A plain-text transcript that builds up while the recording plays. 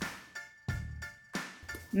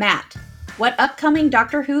Matt, what upcoming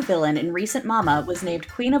Doctor Who villain in recent Mama was named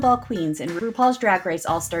Queen of All Queens in RuPaul's Drag Race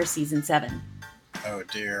All-Stars Season 7? Oh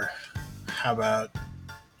dear. How about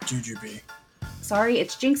Jujubee? Sorry,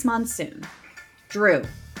 it's Jinx Monsoon. Drew,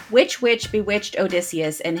 which witch bewitched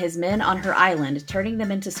Odysseus and his men on her island, turning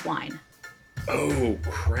them into swine? Oh,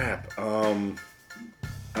 crap. I'm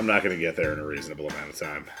not going to get there in a reasonable amount of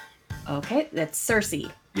time. Okay, that's Circe.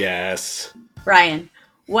 Yes. Brian,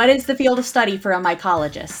 what is the field of study for a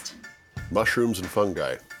mycologist? Mushrooms and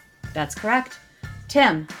fungi. That's correct.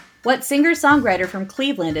 Tim, what singer-songwriter from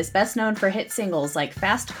Cleveland is best known for hit singles like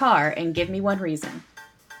Fast Car and Give Me One Reason?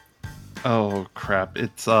 Oh, crap.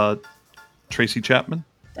 It's Tracy Chapman?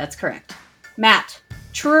 That's correct. Matt,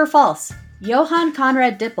 true or false? Johann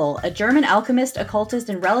Conrad Dippel, a German alchemist, occultist,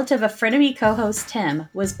 and relative of frenemy co-host Tim,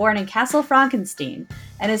 was born in Castle Frankenstein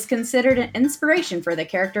and is considered an inspiration for the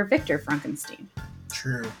character Victor Frankenstein.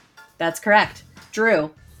 True. That's correct. Drew,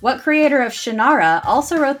 what creator of Shannara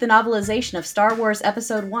also wrote the novelization of Star Wars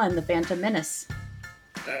Episode 1, The Phantom Menace?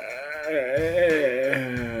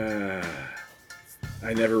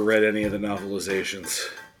 I never read any of the novelizations.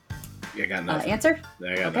 I got nothing. Answer?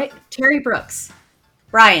 I got Okay, nothing. Terry Brooks.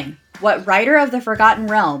 Brian, what writer of the Forgotten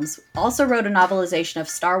Realms also wrote a novelization of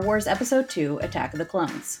Star Wars Episode 2, Attack of the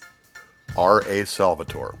Clones? R.A.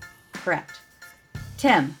 Salvatore. Correct.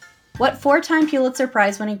 Tim, what four-time Pulitzer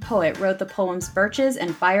Prize-winning poet wrote the poems Birches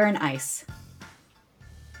and Fire and Ice?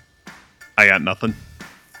 I got nothing.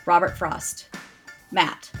 Robert Frost.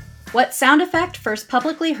 Matt, what sound effect first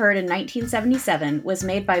publicly heard in 1977 was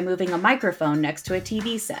made by moving a microphone next to a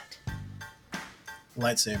TV set?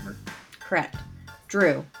 Lightsaber. Correct.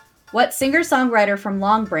 Drew, what singer-songwriter from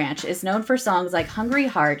Long Branch is known for songs like Hungry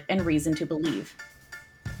Heart and Reason to Believe?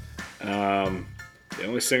 The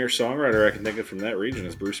only singer-songwriter I can think of from that region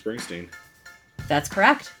is Bruce Springsteen. That's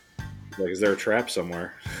correct. Like, is there a trap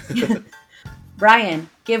somewhere? Brian,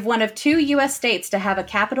 give one of 2 U.S. states to have a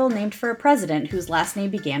capital named for a president whose last name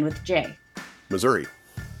began with J. Missouri.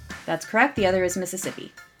 That's correct. The other is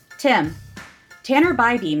Mississippi. Tim, Tanner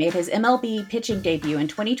Bybee made his MLB pitching debut in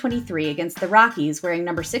 2023 against the Rockies wearing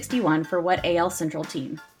number 61 for what AL Central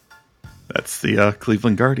team? That's the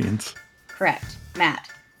Cleveland Guardians. Correct. Matt,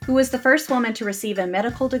 who was the first woman to receive a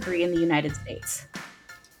medical degree in the United States?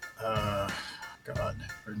 God,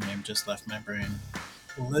 her name just left my brain.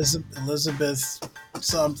 Elizabeth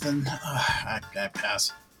something. I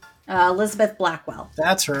pass. Elizabeth Blackwell.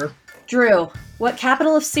 That's her. Drew, what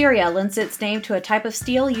capital of Syria lends its name to a type of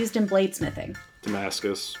steel used in bladesmithing?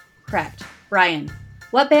 Damascus. Correct. Brian,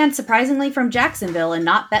 what band surprisingly from Jacksonville and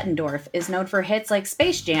not Bettendorf is known for hits like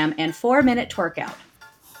Space Jam and 4-Minute Twerk Out?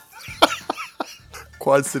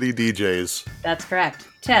 Quad City DJs. That's correct.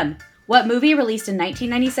 Tim, what movie released in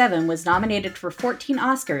 1997 was nominated for 14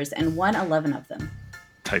 Oscars and won 11 of them?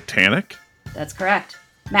 Titanic? That's correct.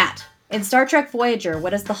 Matt, in Star Trek Voyager,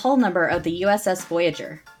 what is the hull number of the USS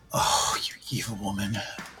Voyager? Oh, you evil woman.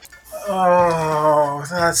 Oh,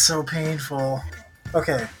 that's so painful.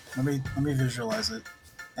 Okay, let me visualize it.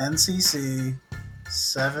 NCC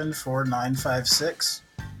 74956.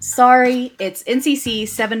 Sorry, it's NCC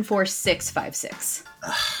 74656.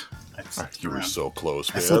 You were so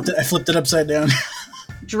close, man. I flipped it upside down.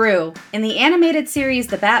 Drew, in the animated series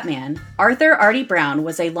The Batman, Arthur Artie Brown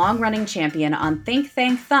was a long-running champion on Think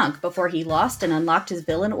Thank Thunk before he lost and unlocked his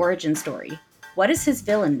villain origin story. What is his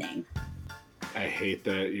villain name? I hate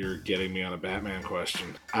that you're getting me on a Batman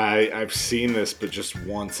question. I've seen this, but just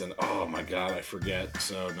once, and oh my god, I forget.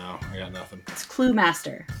 So no, I got nothing. It's Clue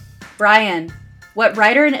Master. Brian, what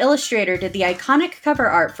writer and illustrator did the iconic cover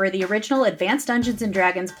art for the original Advanced Dungeons &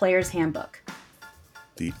 Dragons Player's Handbook?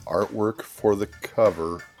 The artwork for the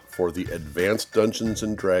cover for the Advanced Dungeons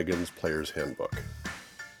 & Dragons Player's Handbook.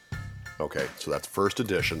 Okay, so that's first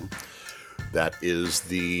edition. That is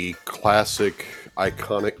the classic,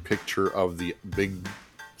 iconic picture of the big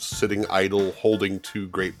sitting idol holding 2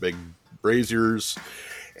 great big braziers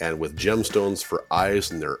and with gemstones for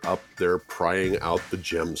eyes, and they're up there prying out the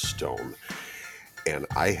gemstone. And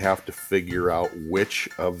I have to figure out which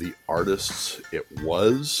of the artists it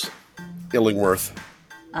was. Illingworth.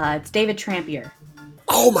 It's David Trampier.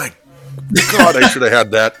 Oh my god, I should have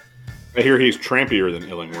had that. I hear he's trampier than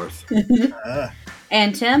Illingworth.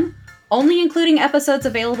 And Tim, only including episodes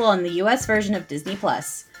available on the US version of Disney+.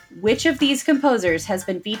 Which of these composers has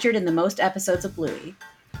been featured in the most episodes of Bluey?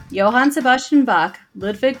 Johann Sebastian Bach,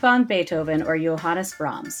 Ludwig van Beethoven, or Johannes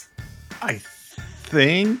Brahms? I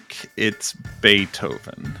think it's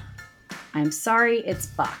Beethoven. I'm sorry, it's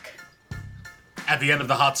Bach. At the end of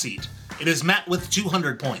the hot seat, it is Matt with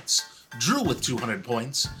 200 points, Drew with 200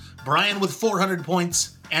 points, Brian with 400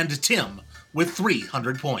 points, and Tim with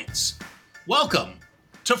 300 points. Welcome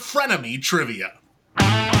to Frenemy Trivia.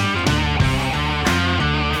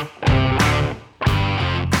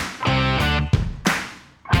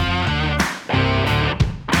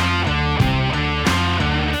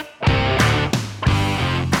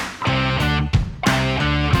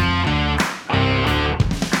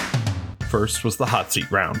 First was the hot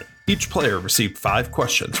seat round. Each player received 5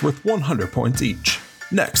 questions worth 100 points each.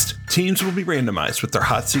 Next, teams will be randomized with their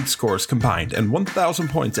hot seat scores combined and 1,000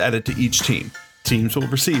 points added to each team. Teams will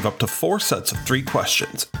receive up to 4 sets of 3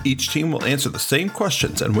 questions. Each team will answer the same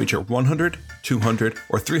questions and wager 100, 200,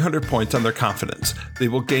 or 300 points on their confidence. They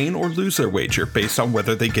will gain or lose their wager based on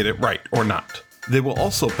whether they get it right or not. They will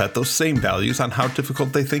also bet those same values on how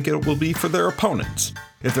difficult they think it will be for their opponents.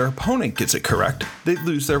 If their opponent gets it correct, they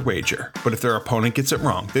lose their wager, but if their opponent gets it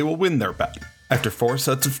wrong, they will win their bet. After 4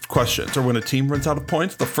 sets of questions, or when a team runs out of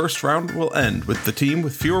points, the first round will end with the team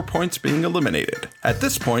with fewer points being eliminated. At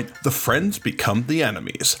this point, the friends become the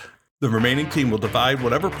enemies. The remaining team will divide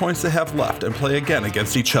whatever points they have left and play again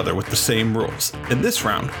against each other with the same rules. In this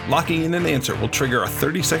round, locking in an answer will trigger a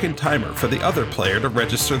 30-second timer for the other player to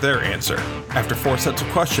register their answer. After 4 sets of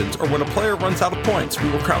questions, or when a player runs out of points, we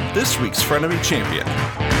will crown this week's Frenemy champion.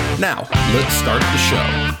 Now, let's start the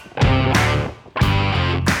show.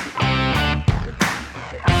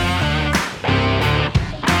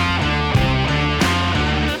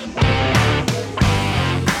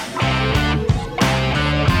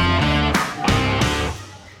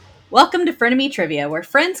 Welcome to Frenemy Trivia, where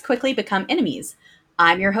friends quickly become enemies.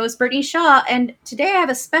 I'm your host, Brittany Shaw, and today I have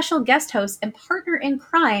a special guest host and partner in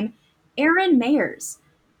crime, Aaron Mayers,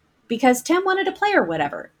 because Tim wanted to play or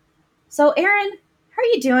whatever. So, Aaron, how are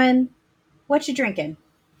you doing? What you drinking?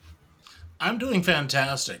 I'm doing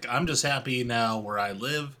fantastic. I'm just happy now where I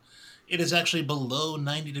live. It is actually below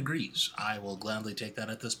 90 degrees. I will gladly take that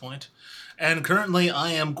at this point. And currently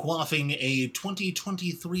I am quaffing a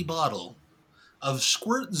 2023 bottle of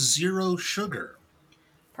Squirt Zero Sugar.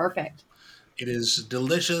 Perfect. It is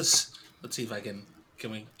delicious. Let's see if I can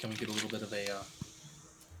we get a little bit of a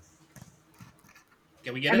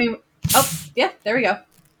can we get it? Yeah, there we go.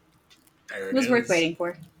 There It was worth waiting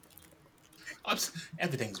for.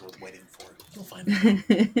 Everything's worth waiting for. You'll find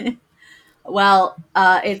it. Well,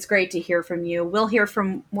 it's great to hear from you. We'll hear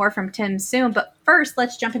more from Tim soon, but first,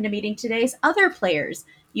 let's jump into meeting today's other players.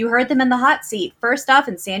 You heard them in the hot seat. First off,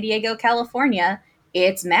 in San Diego, California,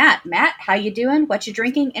 it's Matt. Matt, how you doing? What you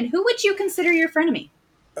drinking? And who would you consider your frenemy?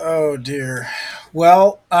 Oh, dear.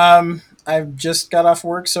 Well, I've just got off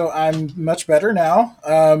work, so I'm much better now.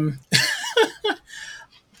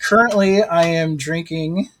 Currently, I am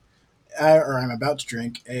drinking, or I'm about to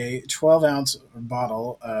drink, a 12-ounce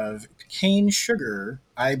bottle of cane sugar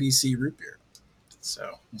IBC root beer.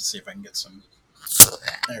 So let's see if I can get some.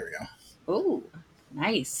 There we go. Ooh,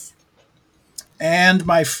 nice. And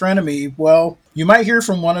my frenemy, well, you might hear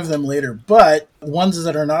from one of them later, but ones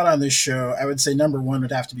that are not on this show, I would say number 1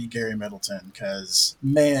 would have to be Gary Middleton, because,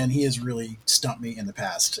 man, he has really stumped me in the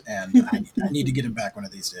past, and I need to get him back one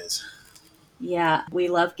of these days. Yeah, we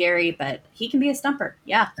love Gary, but he can be a stumper.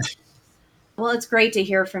 Yeah. Well, it's great to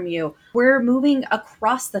hear from you. We're moving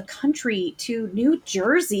across the country to New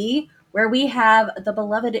Jersey, where we have the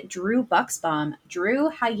beloved Drew Bucksbaum. Drew,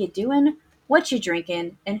 how you doing? What you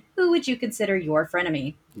drinking? And who would you consider your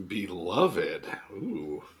frenemy? Beloved.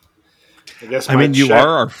 Ooh. I guess I mean, you are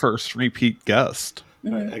our first repeat guest.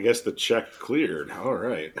 Mm-hmm. I guess the check cleared. All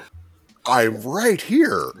right. I'm right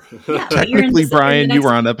here. Yeah, Technically, Brian, you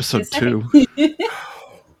were on episode second. 2.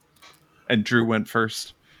 And Drew went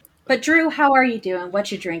first. But Drew, how are you doing?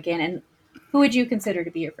 What you drinking? And who would you consider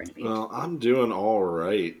to be your frenemy? Well, I'm doing all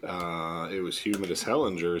right. It was humid as hell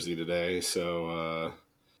in Jersey today, so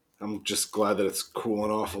I'm just glad that it's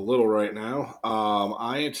cooling off a little right now.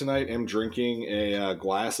 I tonight am drinking a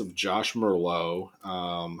glass of Josh Merlot.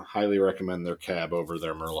 Highly recommend their cab over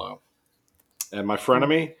their Merlot. And my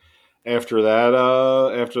frenemy, after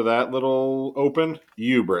that little open,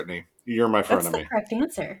 you, Brittany, you're my That's the frenemy. correct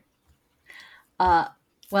answer.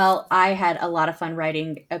 Well, I had a lot of fun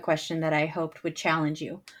writing a question that I hoped would challenge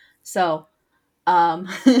you. So,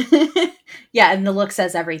 yeah, and the look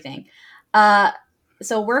says everything.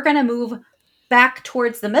 So we're going to move back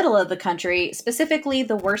towards the middle of the country, specifically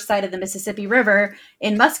the worst side of the Mississippi River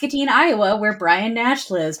in Muscatine, Iowa, where Brian Nash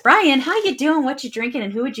lives. Brian, how you doing? What you drinking?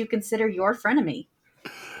 And who would you consider your frenemy?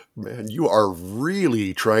 Man, you are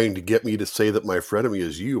really trying to get me to say that my frenemy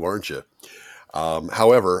is you, aren't you?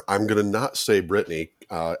 However, I'm going to not say Brittany.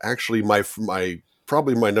 Actually, my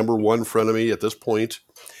probably my number 1 frenemy at this point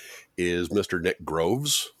is Mr. Nick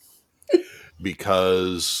Groves,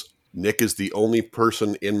 because Nick is the only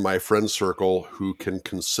person in my friend circle who can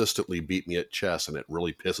consistently beat me at chess, and it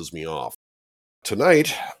really pisses me off.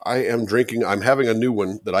 Tonight, I'm having a new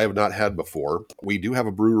one that I have not had before. We do have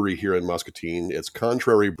a brewery here in Muscatine. It's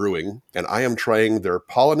Contrary Brewing, and I am trying their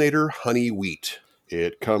Pollinator Honey Wheat.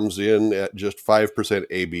 It comes in at just 5%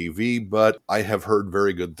 ABV, but I have heard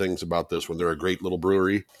very good things about this one. They're a great little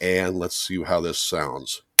brewery, and let's see how this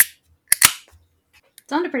sounds.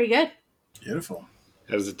 Sounded pretty good. Beautiful.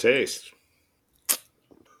 How does it taste?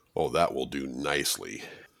 Oh, that will do nicely.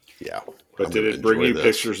 Yeah. But did it bring you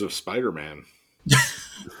pictures of Spider-Man?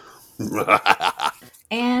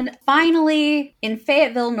 And finally, in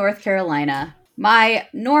Fayetteville, North Carolina, my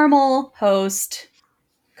normal host,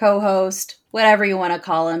 co-host, whatever you want to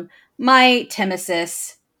call him, my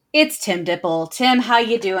Timesis. It's Tim Dipple. Tim, how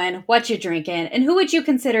you doing? What you drinking? And who would you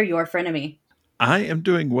consider your frenemy? I am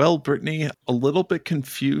doing well, Brittany. A little bit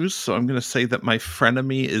confused, so I'm going to say that my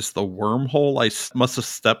frenemy is the wormhole I must have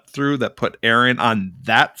stepped through that put Aaron on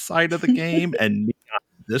that side of the game and me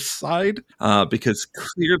on this side, because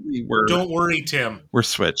clearly Don't worry, Tim. We're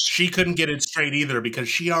switched. She couldn't get it straight either because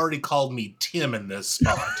she already called me Tim in this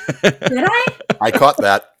spot. Did I? I caught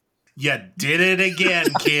that. You did it again,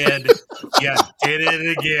 kid. You did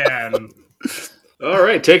it again. All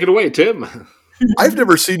right, take it away, Tim. I've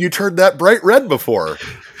never seen you turn that bright red before.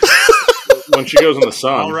 When she goes in the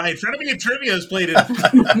sun. All right, Frenemy and Trivia is played in.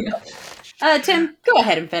 Tim, go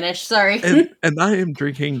ahead and finish. Sorry. And I am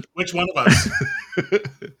drinking. Which one of us?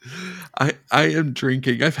 I am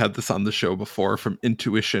drinking. I've had this on the show before from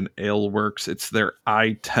Intuition Ale Works. It's their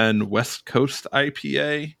I-10 West Coast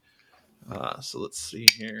IPA. So let's see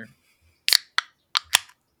here.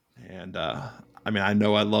 And I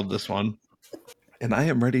know I love this one. And I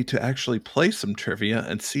am ready to actually play some trivia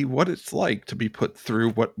and see what it's like to be put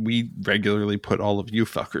through what we regularly put all of you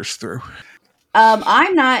fuckers through.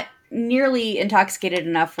 I'm not nearly intoxicated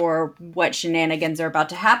enough for what shenanigans are about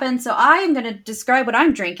to happen, so I am going to describe what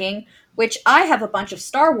I'm drinking, which I have a bunch of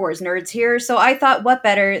Star Wars nerds here, so I thought what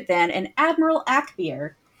better than an Admiral Ack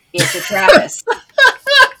beer? It's a Travis.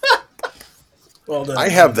 Well done. I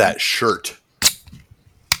have that shirt.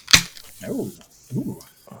 Oh, ooh.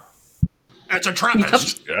 That's a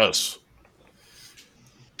Travis. Yes.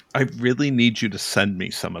 I really need you to send me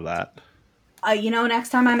some of that. Next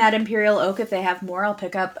time I'm at Imperial Oak, if they have more, I'll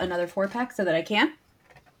pick up another 4-pack so that I can.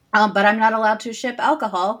 But I'm not allowed to ship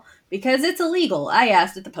alcohol because it's illegal. I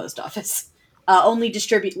asked at the post office. Only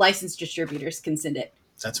licensed distributors can send it.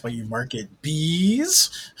 That's why you market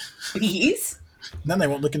bees. Bees? Then they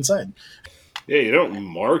won't look inside. Yeah, you don't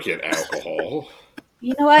market alcohol.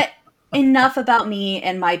 You know what? Enough about me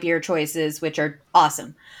and my beer choices, which are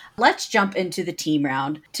awesome. Let's jump into the team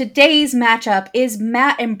round. Today's matchup is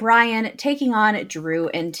Matt and Brian taking on Drew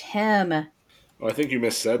and Tim. Well, I think you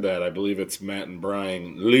missaid that. I believe it's Matt and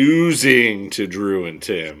Brian losing to Drew and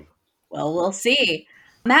Tim. Well, we'll see.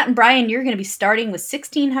 Matt and Brian, you're going to be starting with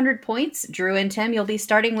 1,600 points. Drew and Tim, you'll be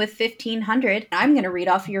starting with 1,500. I'm going to read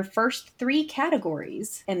off your first 3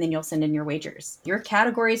 categories, and then you'll send in your wagers. Your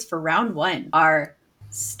categories for round 1 are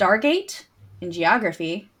Stargate in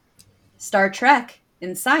geography, Star Trek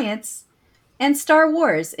in science, and Star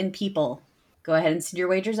Wars in people. Go ahead and send your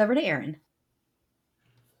wagers over to Aaron.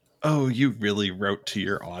 Oh, you really wrote to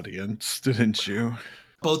your audience, didn't you?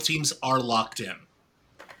 Both teams are locked in.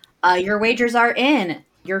 Your wagers are in.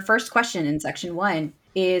 Your first question in section 1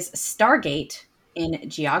 is Stargate in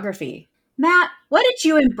geography. Matt, what did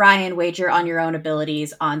you and Brian wager on your own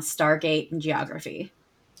abilities on Stargate in geography?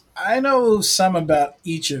 I know some about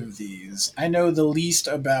each of these. I know the least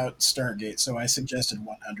about Stargate, so I suggested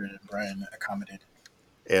 100, and Brian accommodated.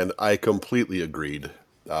 And I completely agreed.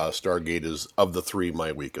 Stargate is, of the 3,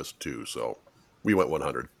 my weakest too, so we went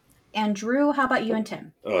 100. And Drew, how about you and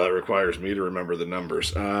Tim? Oh, that requires me to remember the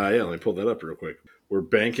numbers. Let me pull that up real quick. We're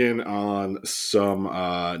banking on some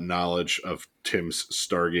knowledge of Tim's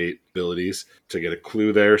Stargate abilities to get a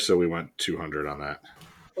clue there, so we went 200 on that.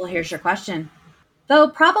 Well, here's your question. Though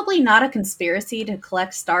probably not a conspiracy to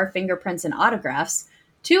collect star fingerprints and autographs,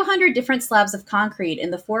 200 different slabs of concrete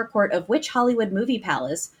in the forecourt of which Hollywood movie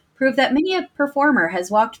palace prove that many a performer has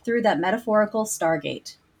walked through that metaphorical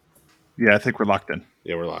Stargate? Yeah, I think we're locked in.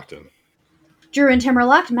 Yeah, we're locked in. Drew and Tim are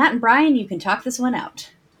locked. Matt and Brian, you can talk this one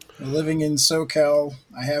out. Living in SoCal,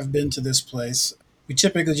 I have been to this place. We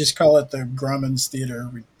typically just call it the Grauman's Theater.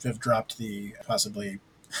 We have dropped the possibly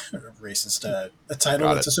racist a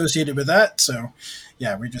title that's associated with that. So,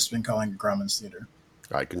 yeah, we've just been calling it Grauman's Theater.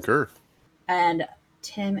 I concur. And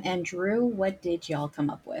Tim and Drew, what did y'all come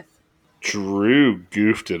up with? Drew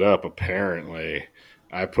goofed it up, apparently.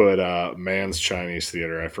 I put Man's Chinese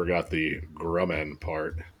Theater. I forgot the Grumman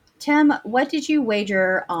part. Tim, what did you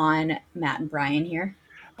wager on Matt and Brian here?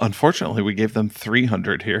 Unfortunately, we gave them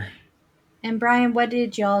 300 here. And Brian, what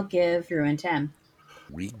did y'all give Drew and Tim?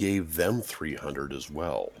 We gave them 300 as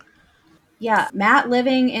well. Yeah, Matt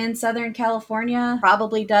living in Southern California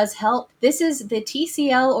probably does help. This is the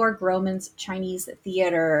TCL or Grauman's Chinese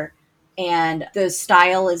Theater, and the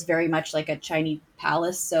style is very much like a Chinese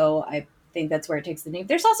palace, so I think that's where it takes the name.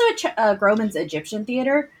 There's also a Grauman's Egyptian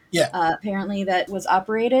Theater, apparently, that was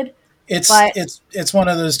operated. It's one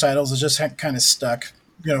of those titles that just kind of stuck,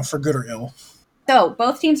 for good or ill. So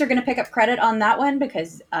both teams are going to pick up credit on that one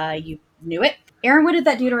because you knew it. Aaron, what did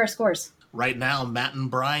that do to our scores? Right now, Matt and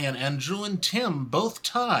Brian and Drew and Tim both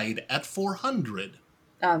tied at 400.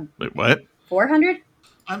 Wait, what? 400?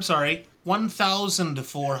 I'm sorry,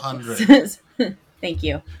 1,400. Thank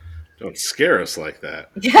you. Don't scare us like that.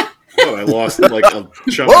 Yeah. Oh, I lost like a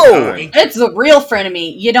chunk Whoa! of time. It's a real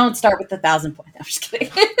frenemy. You don't start with 1,000 points. I'm just kidding.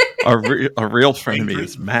 A real frenemy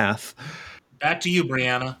is math. Back to you,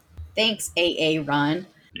 Brianna. Thanks, AA Ron.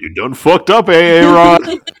 You done fucked up, AA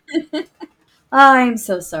Ron. I'm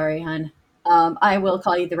so sorry, hon. I will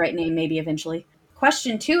call you the right name maybe eventually.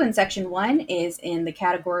 Question 2 in section 1 is in the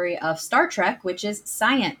category of Star Trek, which is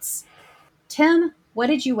science. Tim, what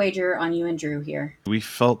did you wager on you and Drew here? We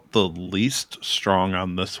felt the least strong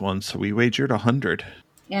on this one, so we wagered 100.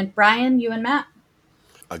 And Brian, you and Matt?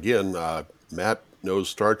 Again, Matt knows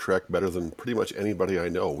Star Trek better than pretty much anybody I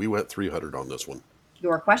know. We went 300 on this one.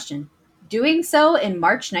 Your question. Doing so in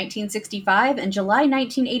March 1965 and July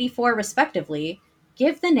 1984, respectively,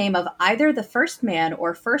 give the name of either the first man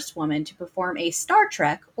or first woman to perform a Star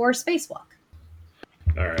Trek or spacewalk.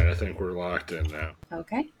 All right, I think we're locked in now.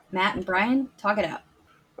 Okay. Matt and Brian, talk it out.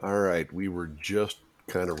 All right, we were just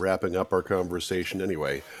kind of wrapping up our conversation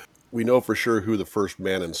anyway. We know for sure who the first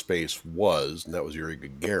man in space was, and that was Yuri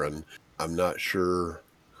Gagarin. I'm not sure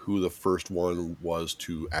who the first one was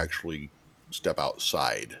to actually step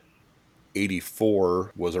outside.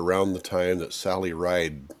 84 was around the time that Sally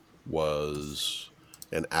Ride was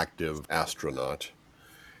an active astronaut,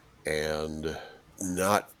 and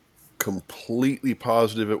not completely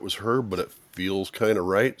positive it was her, but it feels kind of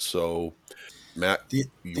right. So, Matt, you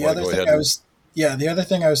want to go ahead? The other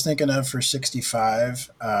thing I was thinking of for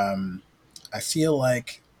 65, I feel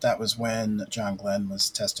like that was when John Glenn was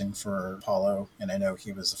testing for Apollo, and I know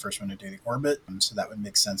he was the first one to do the orbit, so that would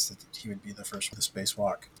make sense that he would be the first with the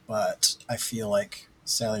spacewalk. But I feel like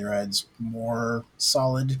Sally Ride's more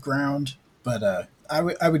solid ground, but I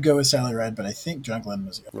would go with Sally Ride, but I think John Glenn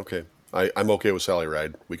was the other. Okay. I'm okay with Sally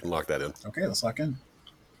Ride. We can lock that in. Okay, let's lock in.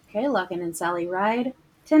 Okay, locking in Sally Ride.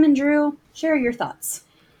 Tim and Drew, share your thoughts.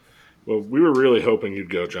 Well, we were really hoping you'd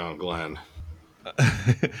go John Glenn.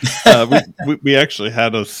 We actually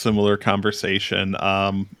had a similar conversation.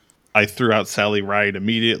 I threw out Sally Ride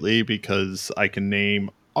immediately because I can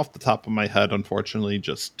name off the top of my head, unfortunately,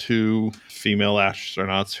 just 2 female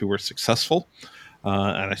astronauts who were successful.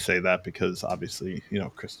 And I say that because obviously,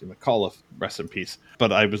 Christy McAuliffe, rest in peace.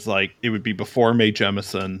 But I was like, it would be before Mae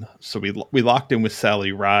Jemison. So we locked in with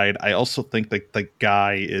Sally Ride. I also think that the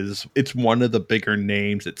guy it's one of the bigger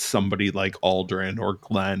names. It's somebody like Aldrin or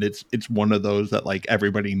Glenn. It's one of those that like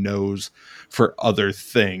everybody knows for other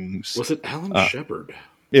things. Was it Alan Shepard?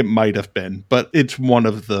 It might have been, but it's one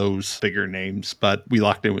of those bigger names. But we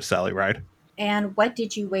locked in with Sally Ride. And what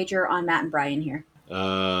did you wager on Matt and Brian here?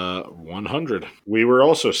 100. We were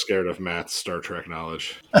also scared of Matt's Star Trek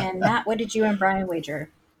knowledge. And Matt, what did you and Brian wager?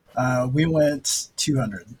 We went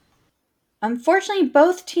 200. Unfortunately,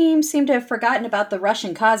 both teams seem to have forgotten about the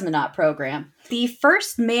Russian cosmonaut program. The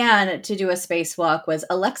first man to do a spacewalk was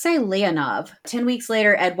Alexei Leonov. 10 weeks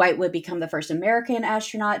later, Ed White would become the first American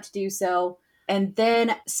astronaut to do so. And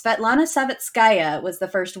then Svetlana Savitskaya was the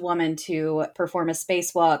first woman to perform a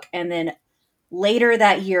spacewalk. And then later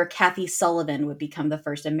that year, Kathy Sullivan would become the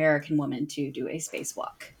first American woman to do a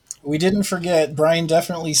spacewalk. We didn't forget. Brian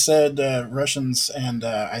definitely said Russians, and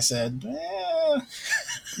I said,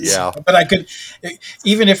 Yeah. But I could,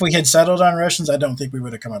 even if we had settled on Russians, I don't think we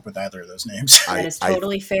would have come up with either of those names. That is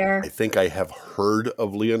totally fair. I think I have heard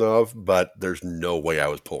of Leonov, but there's no way I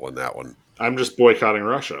was pulling that one. I'm just boycotting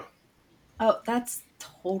Russia. Oh, that's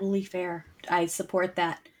totally fair. I support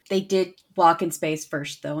that. They did walk in space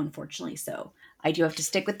first, though, unfortunately, so I do have to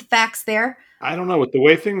stick with the facts there. I don't know. With the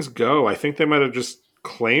way things go, I think they might have just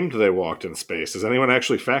claimed they walked in space. Has anyone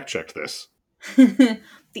actually fact-checked this? The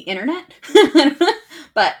internet?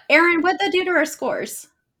 But, Aaron, what'd that do to our scores?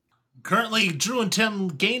 Currently, Drew and Tim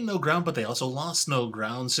gained no ground, but they also lost no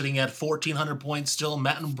ground. Sitting at 1,400 points still,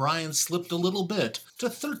 Matt and Brian slipped a little bit to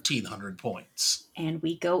 1,300 points. And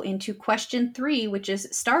we go into question 3, which is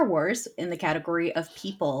Star Wars in the category of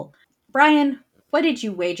people. Brian, what did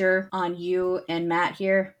you wager on you and Matt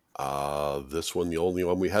here? This one, the only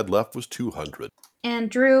one we had left was 200. And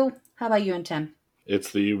Drew, how about you and Tim?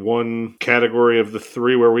 It's the one category of the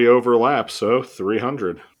 3 where we overlap, so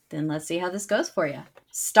 300. Then let's see how this goes for you.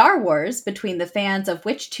 Star Wars, between the fans of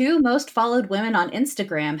which 2 most followed women on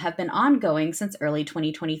Instagram, have been ongoing since early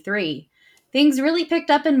 2023. Things really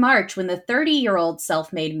picked up in March when the 30-year-old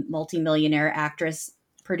self-made multimillionaire actress,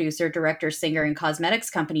 producer, director, singer, and cosmetics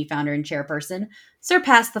company founder and chairperson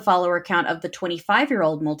surpassed the follower count of the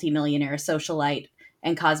 25-year-old multimillionaire socialite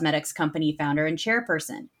and cosmetics company founder and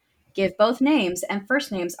chairperson. Give both names, and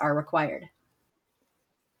first names are required.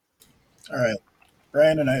 All right.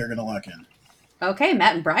 Brian and I are going to lock in. Okay,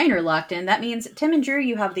 Matt and Brian are locked in. That means, Tim and Drew,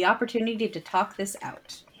 you have the opportunity to talk this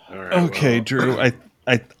out. All right, Okay, well, Drew, I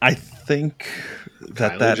think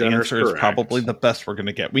that Kylie Jenner's answer is correct. probably the best we're going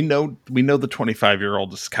to get. We know the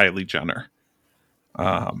 25-year-old is Kylie Jenner.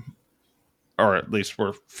 Or at least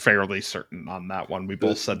we're fairly certain on that one. We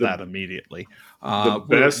both said that immediately. The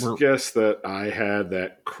best guess that I had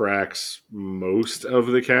that cracks most of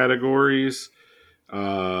the categories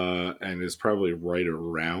and is probably right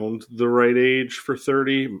around the right age for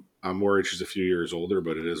 30. I'm worried she's a few years older,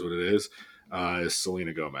 but it is what it is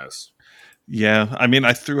Selena Gomez. Yeah, I mean,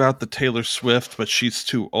 I threw out the Taylor Swift, but she's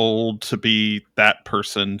too old to be that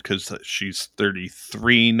person because she's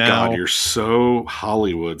 33 now. God, you're so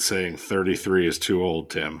Hollywood saying 33 is too old,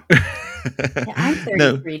 Tim. Yeah, I'm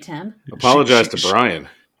 33, Tim. Apologize to Brian.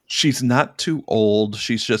 She's not too old.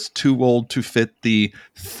 She's just too old to fit the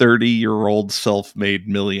 30-year-old self-made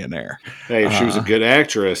millionaire. Hey, if she was a good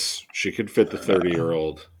actress, she could fit the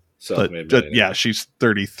 30-year-old self-made But millionaire. yeah, she's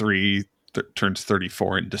 33, turns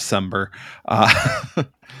 34 in December.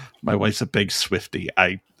 My wife's a big Swiftie.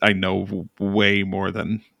 I know way more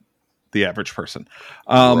than the average person.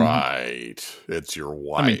 Right. It's your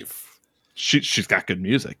wife. I mean, she's got good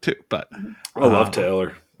music too, but I love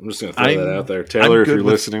Taylor. I'm just going to throw that out there. Taylor, if you're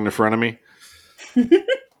listening to front of me.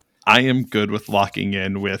 I am good with locking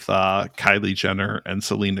in with Kylie Jenner and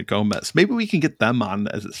Selena Gomez. Maybe we can get them on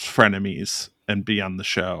as frenemies and be on the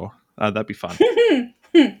show. That'd be fun.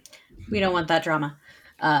 We don't want that drama.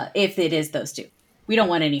 If it is those 2. We don't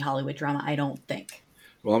want any Hollywood drama, I don't think.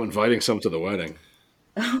 Well, I'm inviting some to the wedding.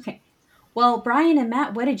 Okay. Well, Brian and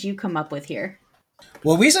Matt, what did you come up with here?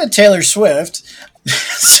 Well, we said Taylor Swift,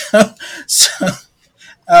 but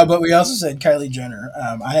we also said Kylie Jenner.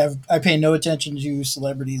 I pay no attention to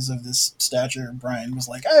celebrities of this stature. Brian was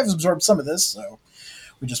like, I've absorbed some of this, so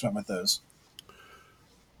we just went with those.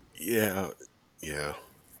 Yeah.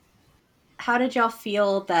 How did y'all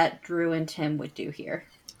feel that Drew and Tim would do here?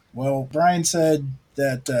 Well, Brian said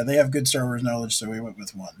that they have good Star Wars knowledge, so we went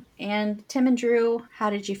with 1. And Tim and Drew, how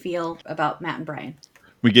did you feel about Matt and Brian?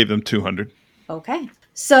 We gave them 200. Okay.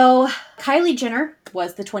 So Kylie Jenner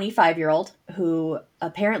was the 25-year-old who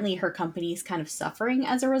apparently her company's kind of suffering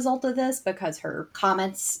as a result of this because her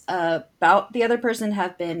comments about the other person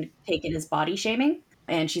have been taken as body shaming.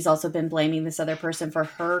 And she's also been blaming this other person for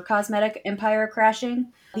her cosmetic empire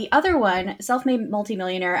crashing. The other one, self-made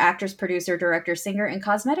multimillionaire, actress, producer, director, singer, and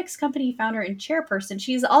cosmetics company founder and chairperson.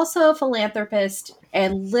 She's also a philanthropist,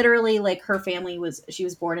 and literally, like, her family she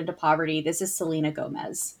was born into poverty. This is Selena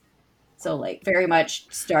Gomez. So, like, very much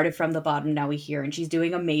started from the bottom, now we hear, and she's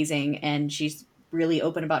doing amazing, and she's really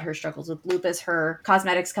open about her struggles with lupus. Her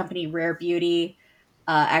cosmetics company, Rare Beauty,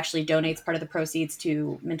 actually donates part of the proceeds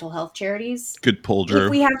to mental health charities. Good pull, Drew.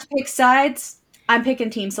 If we have to pick sides, I'm picking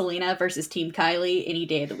Team Selena versus Team Kylie any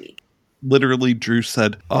day of the week. Literally, Drew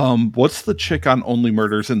said, what's the chick on Only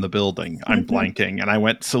Murders in the Building? I'm blanking. And I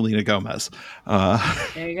went Selena Gomez.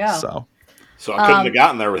 There you go. So I couldn't have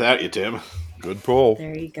gotten there without you, Tim. Good pull.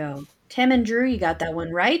 There you go. Tim and Drew, you got that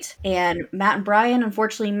one right. And Matt and Brian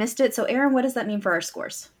unfortunately missed it. So Aaron, what does that mean for our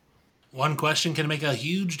scores? One question can make a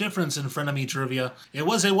huge difference in Frenemy Trivia. It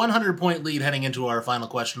was a 100-point lead heading into our final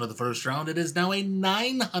question of the first round. It is now a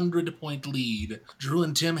 900-point lead. Drew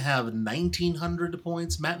and Tim have 1,900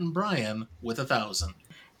 points. Matt and Brian with 1,000.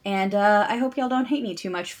 And I hope y'all don't hate me too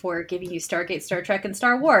much for giving you Stargate, Star Trek, and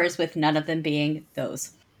Star Wars, with none of them being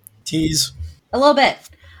those. Tease. A little bit.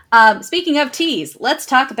 Speaking of tease, let's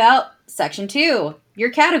talk about Section 2. Your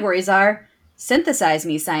categories are Synthesize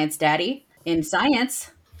Me, Science Daddy, in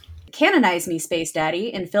science, Canonize Me, Space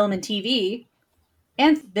Daddy, in film and TV,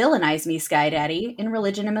 and Villainize Me, Sky Daddy, in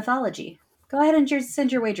religion and mythology. Go ahead and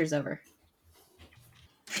send your wagers over.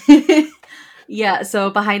 Yeah, so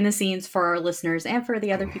behind the scenes for our listeners and for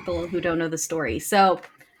the other people who don't know the story. So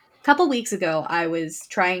a couple weeks ago, I was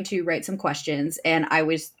trying to write some questions, and it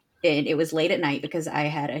was late at night because I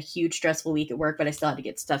had a huge stressful week at work, but I still had to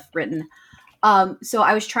get stuff written. So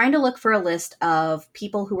I was trying to look for a list of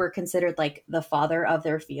people who were considered like the father of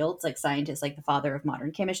their fields, like scientists, like the father of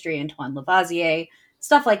modern chemistry, Antoine Lavoisier,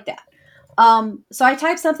 stuff like that. So I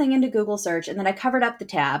typed something into Google search, and then I covered up the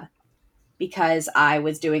tab because I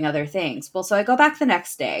was doing other things. Well, so I go back the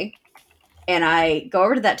next day and I go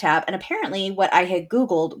over to that tab, and apparently what I had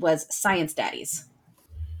Googled was science daddies.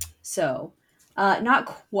 So, not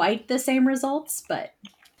quite the same results, but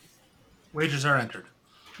Wagers are entered.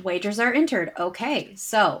 wagers are entered. Okay,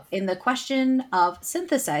 so in the question of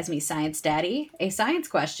Synthesize Me, Science Daddy, a science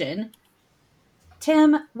question,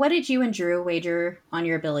 Tim, what did you and Drew wager on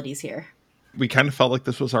your abilities here? We kind of felt like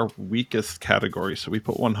this was our weakest category, so we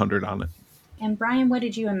put 100 on it. And Brian, what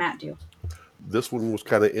did you and Matt do? This one was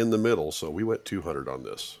kind of in the middle, so we went 200 on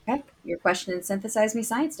this. Okay, your question is Synthesize Me,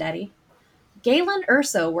 Science Daddy. Galen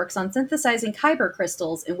Erso works on synthesizing Kyber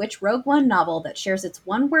crystals in which Rogue One novel that shares its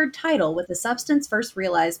one-word title with the substance first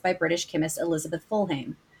realized by British chemist Elizabeth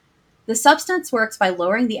Fulham. The substance works by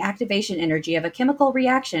lowering the activation energy of a chemical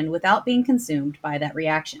reaction without being consumed by that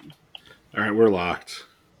reaction. All right, we're locked.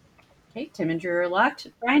 Okay, Tim and Drew are locked.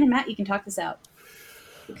 Brian and Matt, you can talk this out.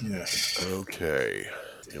 Yes. Okay.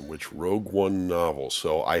 In which Rogue One novel?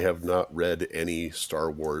 So I have not read any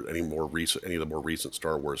Star Wars, any of the more recent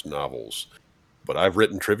Star Wars novels, but I've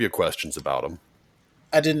written trivia questions about them.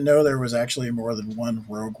 I didn't know there was actually more than one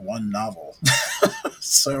Rogue One novel.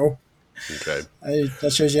 So Okay.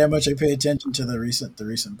 that shows you how much I pay attention to the recent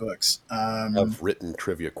books. I've written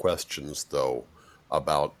trivia questions though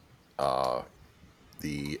about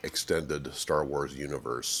the extended Star Wars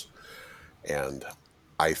universe, and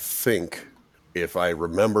I think, if I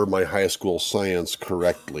remember my high school science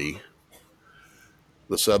correctly,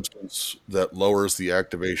 the substance that lowers the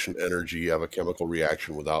activation energy of a chemical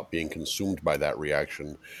reaction without being consumed by that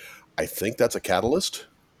reaction, I think that's a catalyst.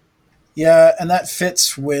 Yeah, and that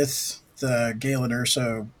fits with the Galen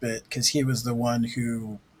Erso bit because he was the one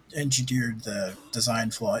who engineered the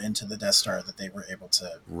design flaw into the Death Star that they were able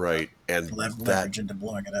to Right, and leverage into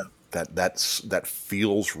blowing it up. that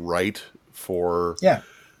feels right for Yeah.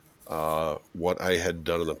 what I had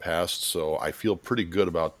done in the past, so I feel pretty good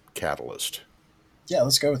about catalyst. Yeah,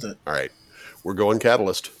 let's go with it. All right, we're going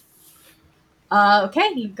catalyst.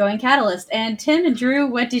 Okay, you going Catalyst. And Tim and Drew,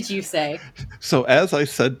 what did you say? So, as I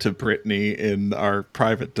said to Brittany in our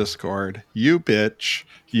private Discord, you bitch,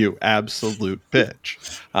 you absolute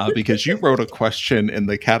bitch. Because you wrote a question in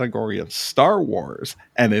the category of Star Wars,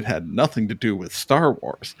 and it had nothing to do with Star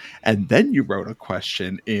Wars. And then you wrote a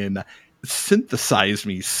question in Synthesize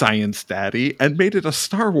Me, Science Daddy, and made it a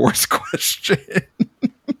Star Wars question.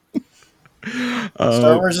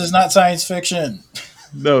 Star Wars is not science fiction.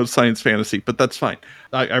 No, science fantasy, but that's fine.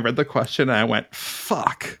 I read the question and I went,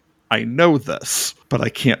 fuck, I know this, but I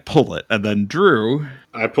can't pull it. And then Drew...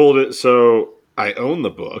 I pulled it, so I own the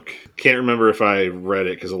book. Can't remember if I read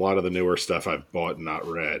it because a lot of the newer stuff I've bought and not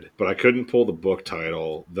read. But I couldn't pull the book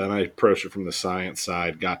title. Then I approached it from the science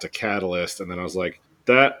side, got to Catalyst, and then I was like,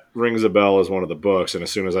 that rings a bell as one of the books. And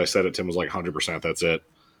as soon as I said it, Tim was like, 100%, that's it.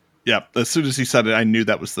 Yep, as soon as he said it, I knew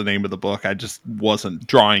that was the name of the book. I just wasn't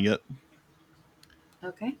drawing it.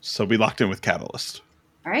 Okay. So we locked in with Catalyst.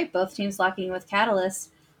 All right, both teams locking with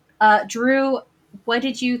Catalyst. Drew, what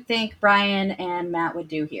did you think Brian and Matt would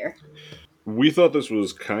do here? We thought this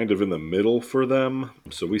was kind of in the middle for them,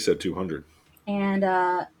 so we said 200. And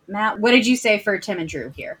Matt, what did you say for Tim and Drew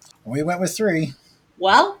here? We went with 3.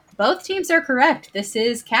 Well, both teams are correct. This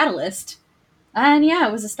is Catalyst. And yeah,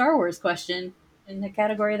 it was a Star Wars question in the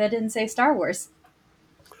category that didn't say Star Wars.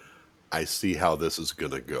 I see how this is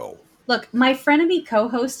going to go. Look, my frenemy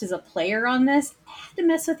co-host is a player on this. I had to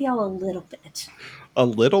mess with y'all a little bit. A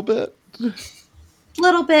little bit?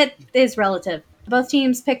 Little bit is relative. Both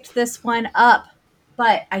teams picked this one up,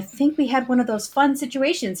 but I think we had one of those fun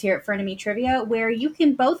situations here at Frenemy Trivia where you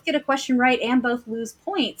can both get a question right and both lose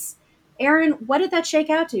points. Aaron, what did that shake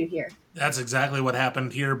out to here? That's exactly what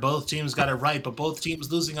happened here. Both teams got it right, but both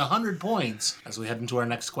teams losing 100 points. As we head into our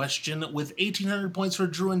next question with 1,800 points for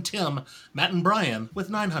Drew and Tim, Matt and Brian with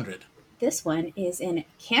 900. This one is in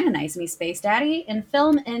Canonize Me, Space Daddy, in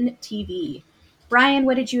film and TV. Brian,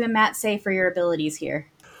 what did you and Matt say for your abilities here?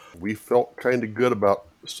 We felt kind of good about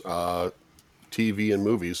TV and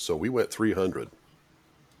movies, so we went 300.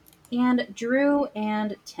 And Drew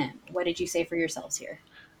and Tim, what did you say for yourselves here?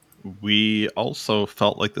 We also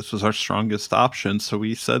felt like this was our strongest option, so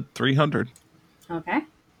we said 300. Okay.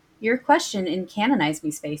 Your question in Canonize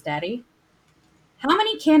Me, Space Daddy. How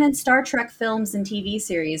many canon Star Trek films and TV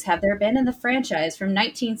series have there been in the franchise from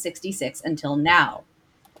 1966 until now?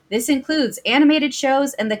 This includes animated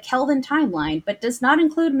shows and the Kelvin timeline, but does not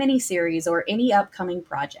include miniseries or any upcoming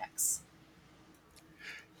projects.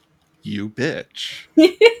 You bitch.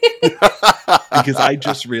 Because I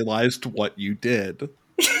just realized what you did.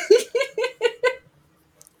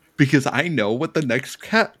 Because I know what the next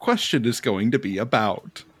question is going to be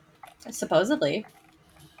about. Supposedly.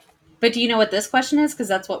 But do you know what this question is? Because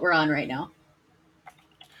that's what we're on right now.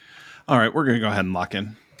 All right, we're going to go ahead and lock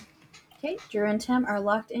in. Okay, Drew and Tim are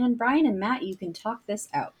locked in. Brian and Matt, you can talk this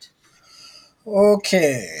out.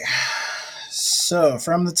 Okay. So,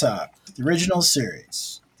 from the top, the original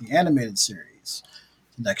series, the animated series,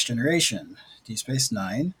 Next Generation, Deep Space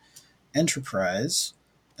Nine, Enterprise.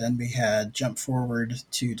 Then we had jump forward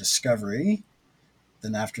to Discovery.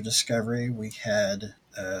 Then after Discovery, we had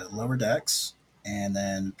Lower Decks, and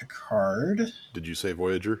then Picard. Did you say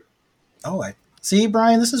Voyager? Oh, I see,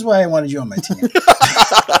 Brian. This is why I wanted you on my team.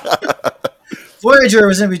 Voyager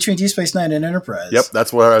was in between Deep Space Nine and Enterprise. Yep,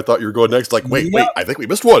 that's where I thought you were going next. Like, wait, Yep. I think we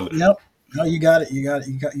missed one. Nope. No, you got it.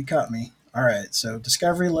 You caught me. All right. So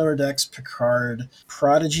Discovery, Lower Decks, Picard,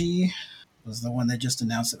 Prodigy was the one they just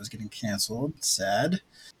announced that was getting canceled. Sad.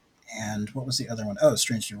 And what was the other one? Oh,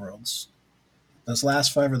 Strange New Worlds. Those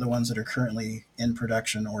last 5 are the ones that are currently in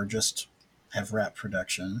production or just have wrapped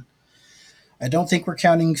production. I don't think we're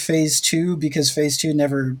counting Phase 2 because Phase 2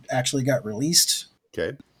 never actually got released.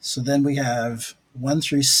 Okay. So then we have 1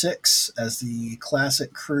 through 6 as the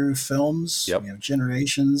classic crew films. Yep. We have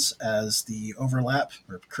Generations as the overlap,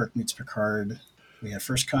 where Kirk meets Picard. We have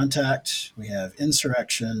First Contact. We have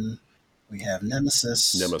Insurrection. We have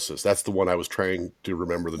Nemesis. Nemesis. That's the one I was trying to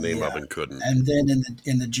remember the name of and couldn't. And then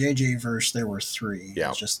in the JJ verse, there were 3. Yeah.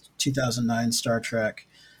 It's just 2009 Star Trek,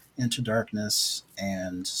 Into Darkness,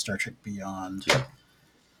 and Star Trek Beyond. Yep.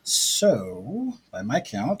 So, by my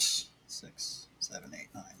count, 6, 7, 8,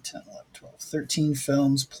 9, 10, 11, 12, 13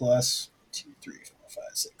 films plus 2, 3, 4, 5,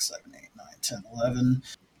 6, 7, 8, 9, 10,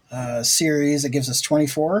 11 series. That gives us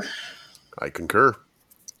 24. I concur.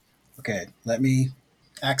 Okay, let me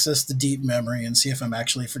access the deep memory and see if I'm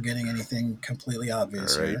actually forgetting anything completely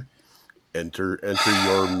obvious All right. here. Enter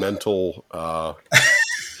your mental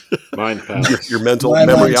Mind palace. your mental My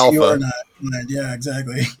memory mind's your alpha. mind. Yeah,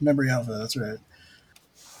 exactly. Memory alpha, that's right.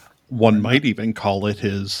 One might even call it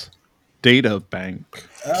his data bank.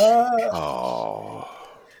 Oh.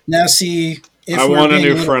 Now see, if I we're want a being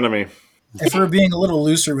new little- frenemy. If we're being a little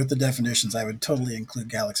looser with the definitions, I would totally include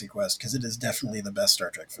Galaxy Quest because it is definitely the best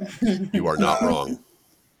Star Trek film. You are not wrong.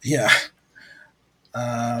 Yeah.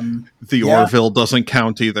 The Yeah. Orville doesn't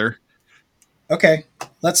count either. Okay,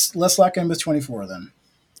 let's lock in with 24 then.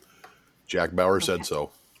 Jack Bauer said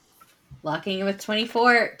so. Locking in with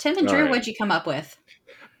 24. Tim and All Drew, right. what'd you come up with?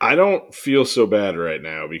 I don't feel so bad right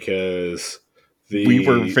now because We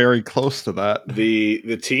were very close to that.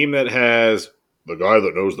 the team that has the guy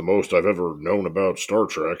that knows the most I've ever known about Star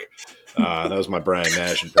Trek. That was my Brian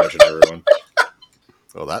Nash impression, everyone.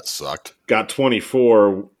 Oh, that sucked. Got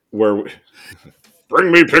 24.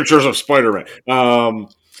 Bring me pictures of Spider-Man.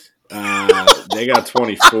 They got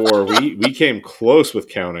 24. We came close with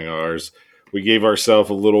counting ours. We gave ourselves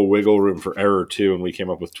a little wiggle room for error too, and we came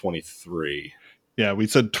up with 23. Yeah, we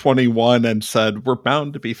said 21 and said we're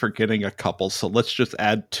bound to be forgetting a couple, so let's just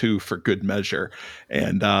add 2 for good measure.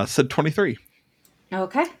 And said 23.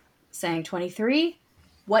 Okay, saying 23.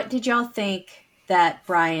 What did y'all think that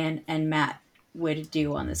Brian and Matt would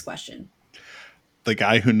do on this question? The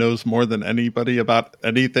guy who knows more than anybody about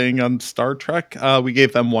anything on Star Trek, we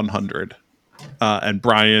gave them 100. And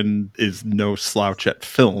Brian is no slouch at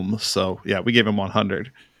film, so yeah, we gave him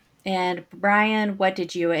 100. And Brian, what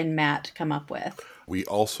did you and Matt come up with? We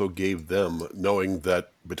also gave them, knowing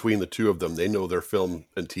that between the two of them, they know their film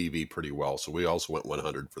and TV pretty well. So we also went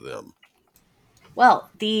 100 for them.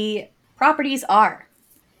 Well, the properties are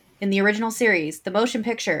in the original series, The Motion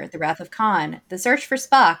Picture, The Wrath of Khan, The Search for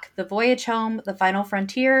Spock, The Voyage Home, The Final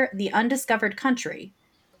Frontier, The Undiscovered Country.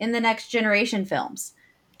 In the Next Generation films,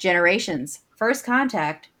 Generations, First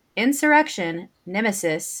Contact, Insurrection,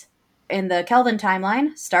 Nemesis. In the Kelvin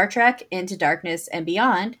timeline, Star Trek, Into Darkness and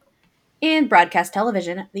Beyond. In broadcast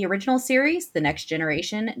television, the original series, The Next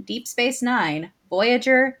Generation, Deep Space Nine,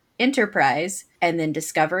 Voyager, Enterprise, and then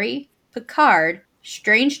Discovery, Picard,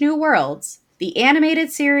 Strange New Worlds, the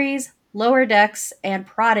animated series, Lower Decks, and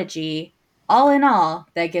Prodigy. All in all,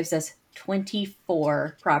 that gives us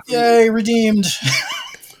 24 properties. Yay, redeemed.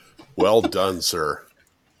 Well done, sir.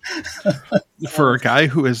 For a guy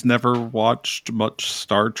who has never watched much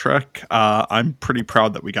Star Trek, I'm pretty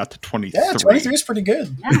proud that we got to 23. Yeah, 23 is pretty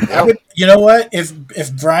good. Yeah. You know what?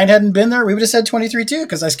 If Brian hadn't been there, we would have said 23 too,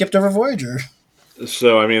 because I skipped over Voyager.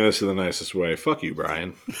 So, I mean, this is the nicest way. Fuck you,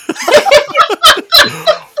 Brian.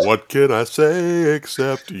 What can I say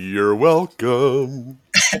except you're welcome?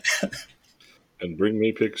 And bring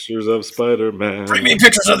me pictures of Spider-Man. Bring me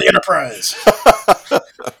pictures of the Enterprise.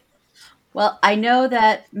 Well, I know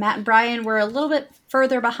that Matt and Brian were a little bit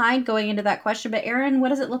further behind going into that question, but Aaron, what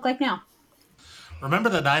does it look like now? Remember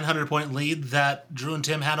the 900-point lead that Drew and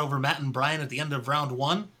Tim had over Matt and Brian at the end of round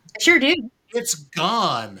 1? Sure do. It's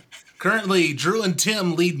gone. Currently, Drew and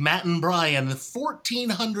Tim lead Matt and Brian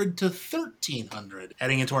 1,400 to 1,300,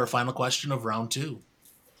 heading into our final question of round 2.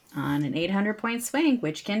 On an 800-point swing,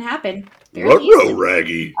 which can happen. Ruh-roh,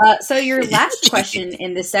 Raggy. So your last question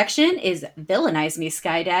in this section is Villainize Me,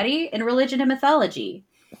 Sky Daddy, in religion and mythology.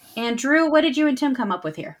 And Drew, what did you and Tim come up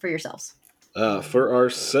with here for yourselves? For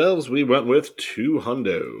ourselves, we went with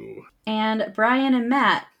 200. And Brian and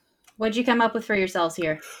Matt, what'd you come up with for yourselves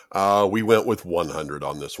here? We went with 100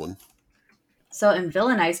 on this one. So in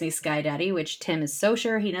Villainize Me, Sky Daddy, which Tim is so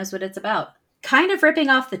sure he knows what it's about. Kind of ripping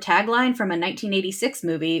off the tagline from a 1986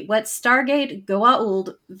 movie, what Stargate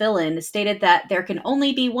Goa'uld villain stated that there can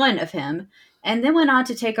only be one of him, and then went on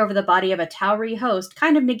to take over the body of a Tauri host,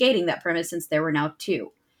 kind of negating that premise since there were now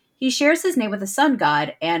 2. He shares his name with the sun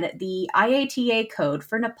god and the IATA code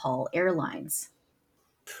for Nepal Airlines.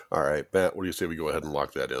 All right, Matt, what do you say we go ahead and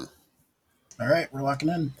lock that in? All right, we're locking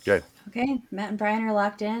in. Okay. Okay, Matt and Brian are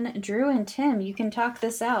locked in. Drew and Tim, you can talk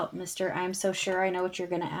this out, Mr. I'm so sure I know what you're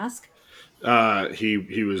going to ask.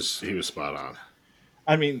 He was spot on.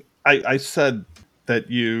 I mean, I said that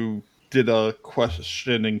you did a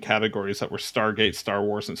question in categories that were Stargate, Star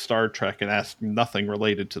Wars, and Star Trek and asked nothing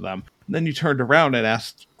related to them. And then you turned around and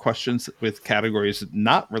asked questions with categories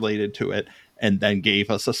not related to it, and then gave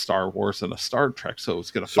us a Star Wars and a Star Trek. So it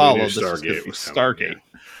was going to follow this Stargate was Stargate.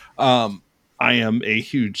 I am a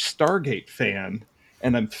huge Stargate fan,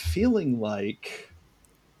 and I'm feeling like,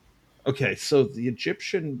 okay, so the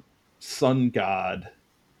Egyptian sun god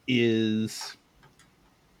is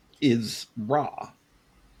Ra.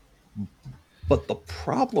 But the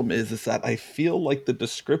problem is that I feel like the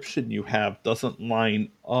description you have doesn't line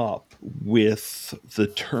up with the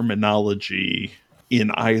terminology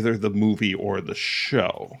in either the movie or the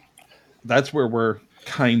show. That's where we're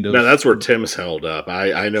kind of... Now, that's where Tim's held up.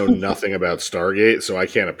 I know nothing about Stargate, so I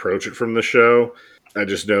can't approach it from the show. I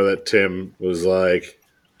just know that Tim was like,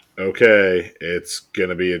 okay, it's going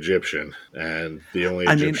to be Egyptian. And the only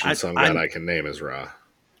Egyptian sun god I can name is Ra.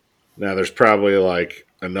 Now, there's probably like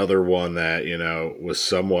another one that, you know, was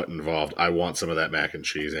somewhat involved. I want some of that mac and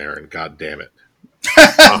cheese, Aaron. God damn it.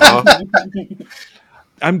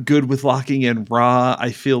 I'm good with locking in Ra.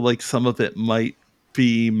 I feel like some of it might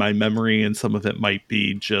be my memory and some of it might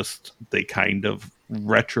be just they kind of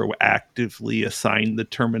retroactively assign the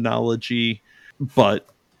terminology. But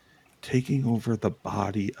taking over the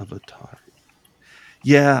body of a Tauri.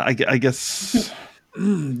 Yeah, I guess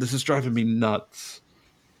this is driving me nuts.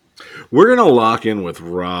 We're going to lock in with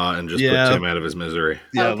Ra and just put Tim out of his misery.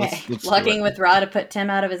 Yeah, okay, let's locking with Ra to put Tim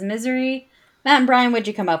out of his misery. Matt and Brian, what'd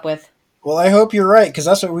you come up with? Well, I hope you're right, because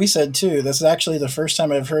that's what we said too. That's actually the first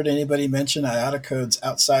time I've heard anybody mention IATA codes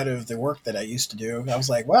outside of the work that I used to do. I was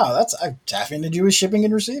like, wow, that's having to do with shipping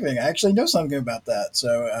and receiving. I actually know something about that.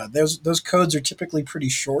 So those codes are typically pretty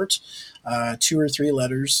short, 2 or 3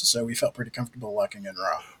 letters, so we felt pretty comfortable locking in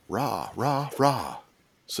Ra. Ra, ra, ra.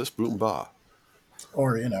 Sis boom ba.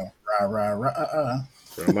 Or, you know, ra, ra, ra,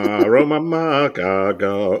 Roma, Roma, ma, ga,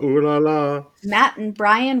 ga, ooh la la. Matt and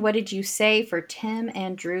Brian, what did you say for Tim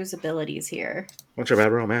and Drew's abilities here? What's your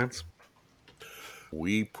bad romance?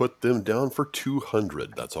 We put them down for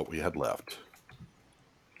 200. That's all we had left.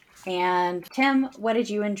 And Tim, what did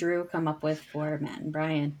you and Drew come up with for Matt and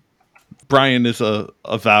Brian? Brian is a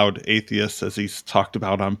avowed atheist, as he's talked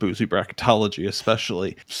about on Boozy Bracketology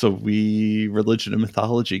especially. So we, religion and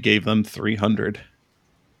mythology, gave them 300.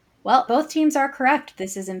 Well, both teams are correct.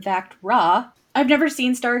 This is, in fact, Ra. I've never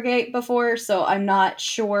seen Stargate before, so I'm not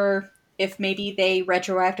sure if maybe they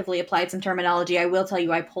retroactively applied some terminology. I will tell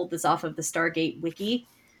you I pulled this off of the Stargate wiki.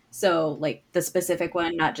 So, like, the specific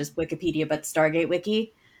one, not just Wikipedia, but Stargate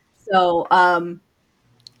wiki. So,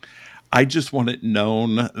 I just want it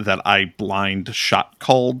known that I blind shot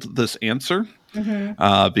called this answer.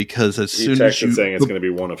 Because as soon as you saying it's going to be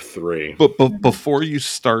one of 3, but before you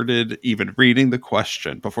started even reading the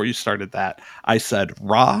question, before you started that, I said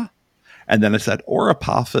Ra, and then I said or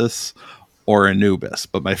Apophis or Anubis.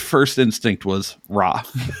 But my first instinct was Ra.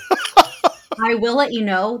 I will let you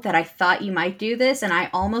know that I thought you might do this, and I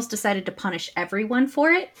almost decided to punish everyone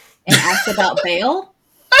for it and ask about Bale,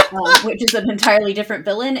 which is an entirely different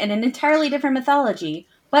villain and an entirely different mythology.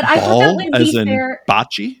 But I thought that Ball, wouldn't as be in fair.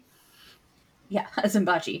 bocce? Yeah, as in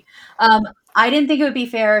Bachi. I didn't think it would be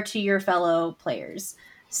fair to your fellow players.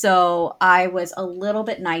 So I was a little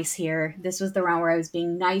bit nice here. This was the round where I was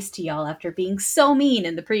being nice to y'all after being so mean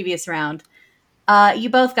in the previous round. You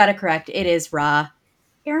both got it correct. It is Ra.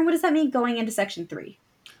 Aaron, what does that mean going into section 3?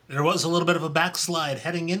 There was a little bit of a backslide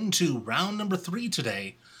heading into round number 3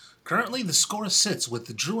 today. Currently, the score sits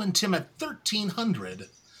with Drew and Tim at 1,300,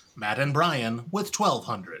 Matt and Brian with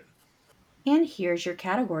 1,200. And here's your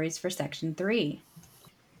categories for section 3.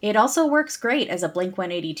 It also works great as a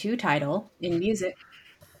Blink-182 title in music.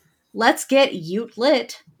 Let's Get Ute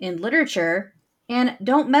Lit in literature. And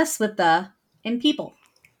Don't Mess with the in people.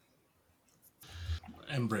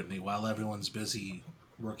 And Brittany, while everyone's busy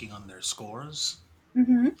working on their scores,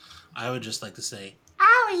 Mm-hmm. I would just like to say,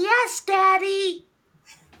 "Oh, yes, Daddy!"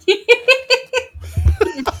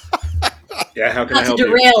 Yeah, how can I Not to help you?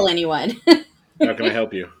 derail anyone. How can I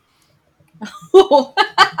help you?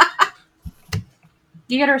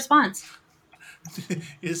 You get a response.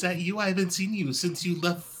 Is that you? I haven't seen you since you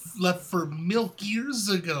left for milk years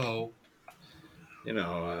ago. You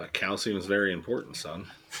know, calcium is very important, son.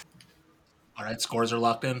 All right, scores are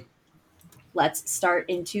locked in. Let's start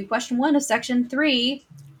into question 1 of section 3.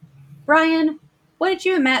 Brian, what did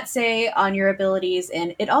you and Matt say on your abilities?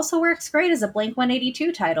 And it also works great as a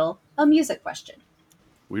Blink-182 title, a music question.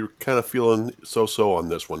 We were kind of feeling so-so on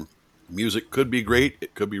this one. Music could be great.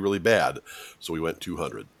 It could be really bad. So we went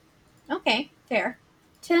 200. Okay, fair.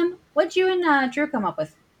 Tim, what'd you and Drew come up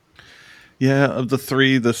with? Yeah, of the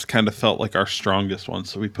 3, this kind of felt like our strongest one,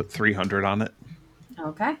 so we put 300 on it.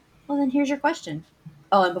 Okay, well then here's your question.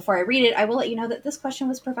 Oh, and before I read it, I will let you know that this question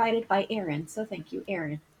was provided by Aaron, so thank you,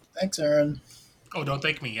 Aaron. Thanks, Aaron. Oh, don't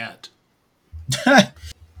thank me yet.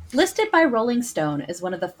 Listed by Rolling Stone as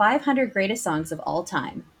one of the 500 greatest songs of all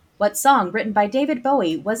time, what song written by David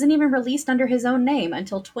Bowie wasn't even released under his own name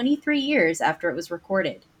until 23 years after it was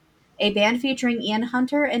recorded? A band featuring Ian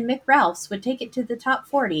Hunter and Mick Ralphs would take it to the top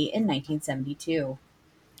 40 in 1972.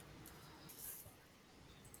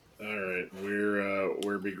 All right,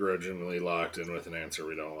 we're begrudgingly locked in with an answer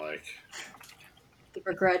we don't like. The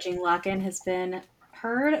begrudging lock-in has been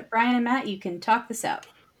heard. Brian and Matt, you can talk this out.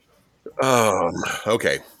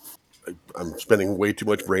 Okay. I'm spending way too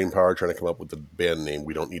much brain power trying to come up with the band name.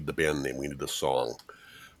 We don't need the band name. We need the song.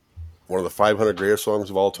 One of the 500 greatest songs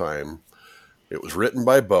of all time. It was written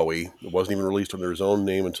by Bowie. It wasn't even released under his own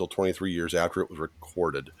name until 23 years after it was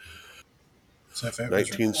recorded. So if it was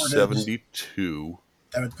 1972. recorded,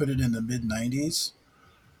 that would put it in the mid-90s.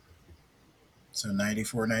 So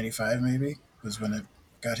 94, 95 maybe was when it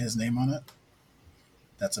got his name on it.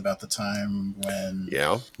 That's about the time when...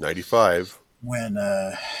 Yeah, 95. When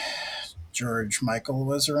George Michael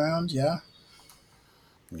was around, yeah?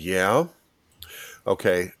 Yeah.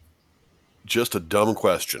 Okay. Just a dumb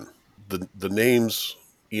question. The names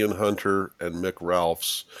Ian Hunter and Mick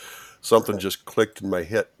Ralphs, something just clicked in my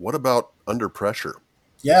head. What about Under Pressure?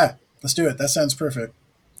 Yeah, let's do it. That sounds perfect.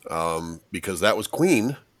 Because that was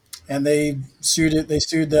Queen. And they sued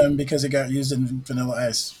them because it got used in Vanilla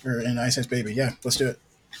Ice, or in Ice Ice Baby. Yeah, let's do it.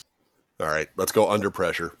 All right, let's go Under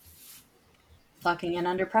Pressure. Locking in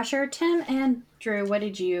Under Pressure. Tim and Drew, what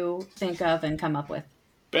did you think of and come up with?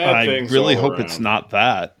 Bad I things really all hope around. it's not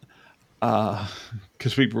that.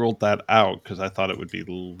 Because we ruled that out because I thought it would be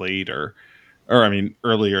later. Or, I mean,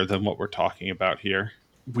 earlier than what we're talking about here.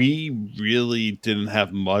 We really didn't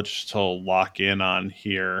have much to lock in on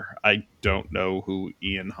here. I don't know who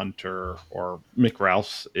Ian Hunter or Mick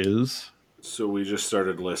Ralphs is. So we just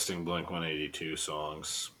started listing Blink-182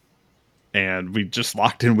 songs. And we just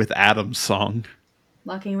locked in with Adam's song.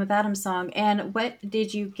 Locking with Adam's song. And what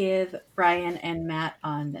did you give Brian and Matt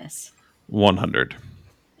on this? 100.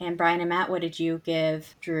 And Brian and Matt, what did you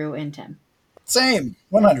give Drew and Tim? Same,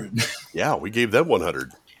 100. Yeah, we gave them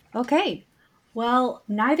 100. Okay. Well,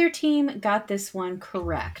 neither team got this one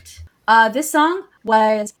correct. This song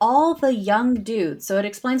was All the Young Dudes, so it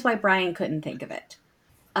explains why Brian couldn't think of it.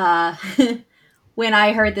 When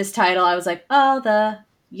I heard this title, I was like, All the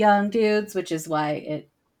Young Dudes, which is why it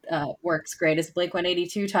works great as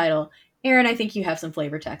Blink-182 title. Aaron, I think you have some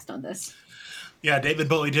flavor text on this. Yeah, David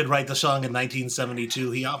Bowie did write the song in 1972.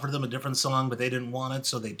 He offered them a different song, but they didn't want it,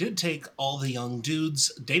 so they did take All the Young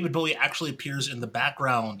Dudes. David Bowie actually appears in the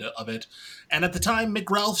background of it. And at the time, Mick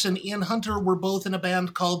Ralphs and Ian Hunter were both in a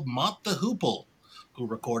band called Mott the Hoople. who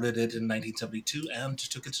recorded it in 1972 and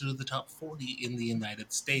took it to the top 40 in the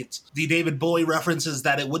United States. The David Bowie references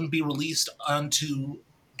that it wouldn't be released onto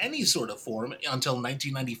any sort of form until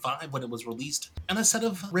 1995 when it was released, and a set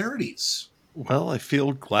of rarities. Well, I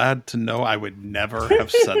feel glad to know I would never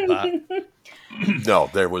have said that. No,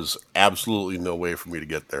 there was absolutely no way for me to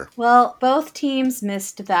get there. Well, both teams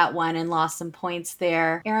missed that one and lost some points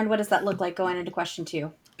there. Aaron, what does that look like going into question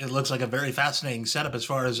 2? It looks like a very fascinating setup as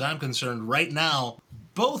far as I'm concerned. Right now,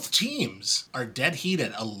 both teams are dead heat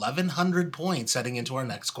at 1,100 points heading into our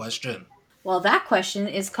next question. Well, that question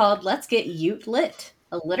is called Let's Get Ute Lit,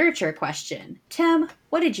 a literature question. Tim,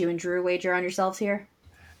 what did you and Drew wager on yourselves here?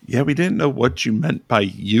 Yeah, we didn't know what you meant by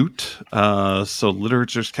Ute, so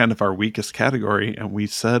literature's kind of our weakest category, and we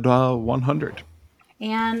said 100.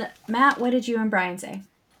 And Matt, what did you and Brian say?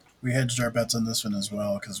 We hedged our bets on this one as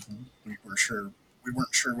well because we weren't sure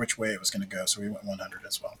which way it was going to go, so we went 100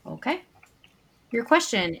 as well. Okay. Your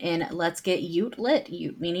question in Let's Get Ute Lit,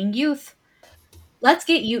 Ute meaning youth. Let's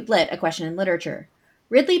Get Ute Lit, a question in literature.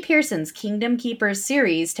 Ridley Pearson's Kingdom Keepers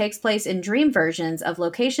series takes place in dream versions of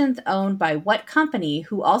locations owned by what company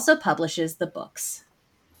who also publishes the books?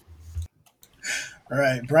 All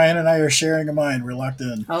right, Brian and I are sharing a mind. We're locked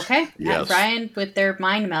in. Okay. Yes. And Brian with their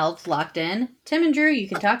mind meld locked in. Tim and Drew, you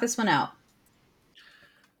can talk this one out.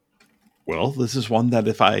 Well, this is one that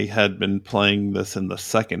if I had been playing this in the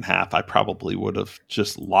second half, I probably would have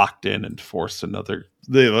just locked in and forced the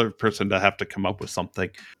other person to have to come up with something.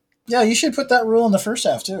 Yeah, you should put that rule in the first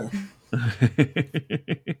half, too.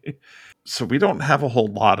 So we don't have a whole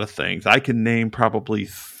lot of things. I can name probably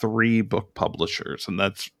 3 book publishers, and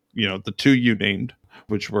that's, the 2 you named,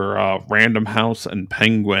 which were Random House and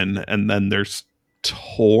Penguin, and then there's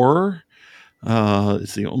Tor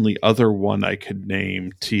is the only other one I could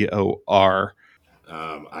name, TOR.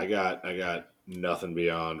 I got nothing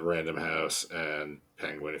beyond Random House and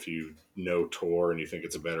Penguin. If you know Tor and you think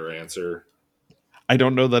it's a better answer, I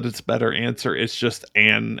don't know that it's a better answer. It's just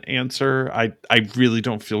an answer. I really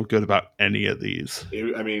don't feel good about any of these.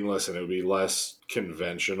 Listen, it would be less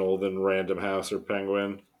conventional than Random House or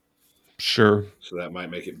Penguin. Sure. So that might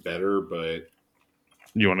make it better, but...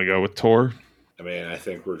 You want to go with Tor? I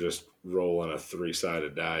think we're just rolling a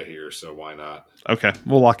 3-sided die here, so why not? Okay,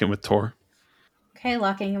 we'll lock in with Tor. Okay,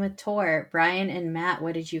 locking in with Tor. Brian and Matt,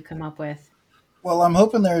 what did you come up with? Well, I'm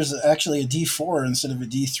hoping there's actually a D4 instead of a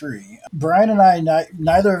D3. Brian and I,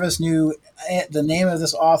 neither of us knew the name of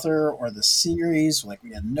this author or the series.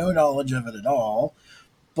 We had no knowledge of it at all.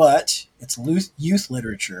 But it's youth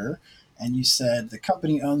literature, and you said the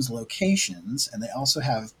company owns locations, and they also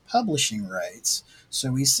have publishing rights.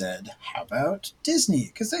 So we said, how about Disney?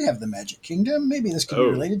 Because they have the Magic Kingdom. Maybe this could be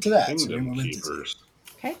related to that. Kingdom Keepers.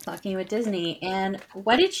 Okay, locking in with Disney. And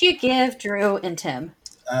what did you give Drew and Tim?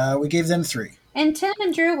 We gave them 3. And Tim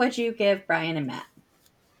and Drew, what'd you give Brian and Matt?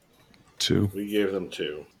 2. We gave them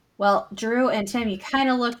 2. Well, Drew and Tim, you kind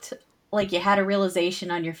of looked like you had a realization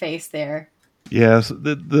on your face there. Yes,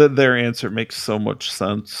 their answer makes so much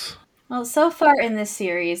sense. Well, so far in this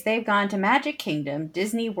series, they've gone to Magic Kingdom,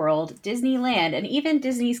 Disney World, Disneyland, and even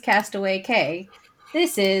Disney's Castaway Cay.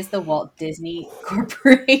 This is the Walt Disney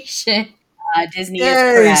Corporation. Disney is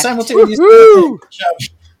correct. Simultaneous. Good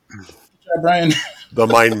job, Brian. The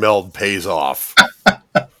mind meld pays off.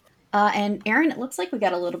 And Aaron, it looks like we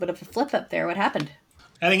got a little bit of a flip up there. What happened?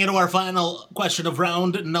 Heading into our final question of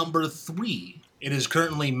round number 3. It is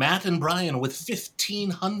currently Matt and Brian with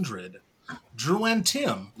 1,500. Drew and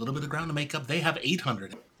Tim, a little bit of ground to make up. They have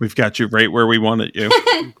 800. We've got you right where we wanted you.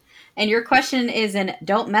 And your question is an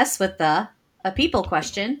don't mess with a people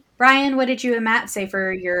question. Brian, what did you and Matt say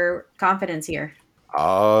for your confidence here?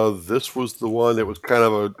 This was the one that was kind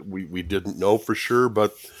of we didn't know for sure,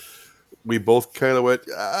 but we both kind of went,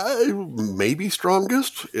 maybe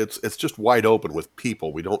strongest. It's just wide open with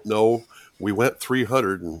people. We don't know. We went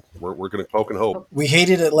 300, and we're going to poke and hope. We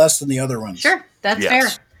hated it less than the other ones. Sure, that's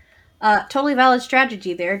Yes. fair. Totally valid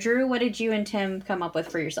strategy there. Drew, what did you and Tim come up with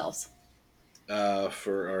for yourselves?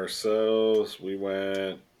 For ourselves, we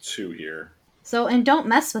went 2 here. So, and don't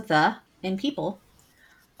mess with in people.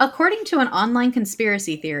 According to an online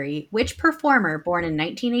conspiracy theory, which performer born in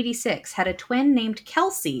 1986 had a twin named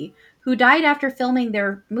Kelsey who died after filming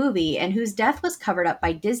their movie and whose death was covered up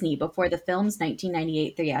by Disney before the film's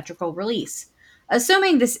 1998 theatrical release?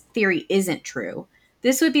 Assuming this theory isn't true,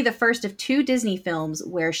 this would be the first of 2 Disney films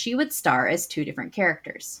where she would star as 2 different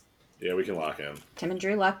characters. Yeah, we can lock in. Tim and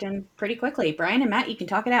Drew locked in pretty quickly. Brian and Matt, you can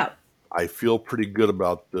talk it out. I feel pretty good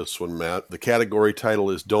about this one, Matt. The category title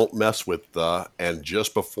is Don't Mess with the, and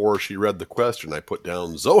just before she read the question, I put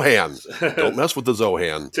down Zohan. Don't mess with the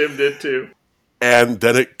Zohan. Tim did too. And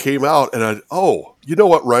then it came out, and you know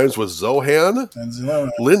what rhymes with Zohan? Lindsay Lohan.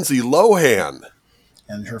 Lindsay Lohan.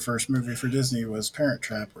 And her first movie for Disney was Parent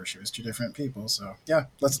Trap, where she was two different people. So, yeah,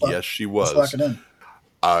 let's lock, Yes, she was. let's lock it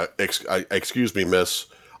in. Excuse me, miss.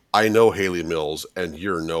 I know Haley Mills, and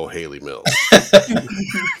you're no Haley Mills.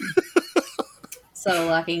 So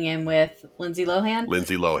locking in with Lindsay Lohan?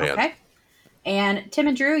 Lindsay Lohan. Okay. And Tim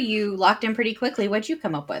and Drew, you locked in pretty quickly. What'd you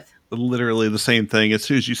come up with? Literally the same thing. As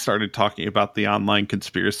soon as you started talking about the online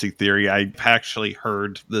conspiracy theory, I actually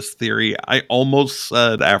heard this theory. I almost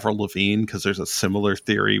said Avril Lavigne because there's a similar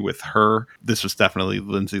theory with her. This was definitely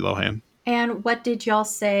Lindsay Lohan. And what did y'all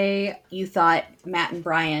say you thought Matt and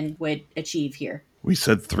Brian would achieve here? We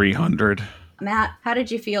said 300. Matt, how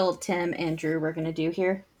did you feel Tim and Drew were going to do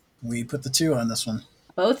here? We put the 2 on this one.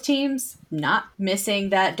 Both teams not missing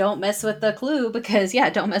that don't mess with the clue because,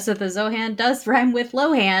 don't mess with the Zohan does rhyme with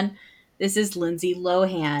Lohan. This is Lindsay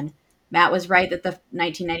Lohan. Matt was right that the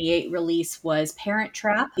 1998 release was Parent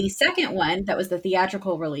Trap. The second one, that was the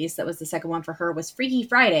theatrical release, that was the second one for her, was Freaky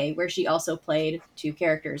Friday, where she also played 2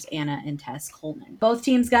 characters, Anna and Tess Coleman. Both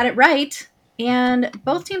teams got it right. And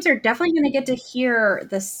both teams are definitely going to get to hear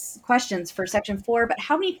the questions for Section 4, but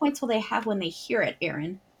how many points will they have when they hear it,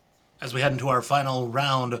 Aaron? As we head into our final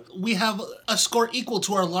round, we have a score equal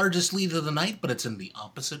to our largest lead of the night, but it's in the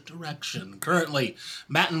opposite direction. Currently,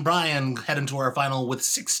 Matt and Brian head into our final with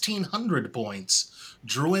 1,600 points.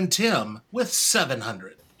 Drew and Tim with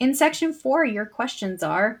 700. In Section 4, your questions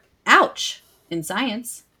are, ouch, in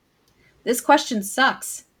science. This question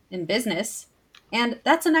sucks, in business. And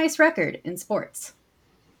that's a nice record, in sports.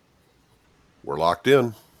 We're locked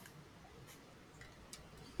in.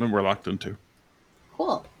 And we're locked in too.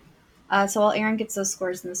 Cool. So while Aaron gets those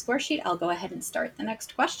scores in the score sheet, I'll go ahead and start the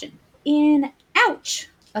next question. In ouch,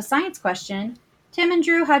 a science question, Tim and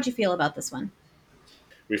Drew, how'd you feel about this one?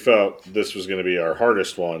 We felt this was going to be our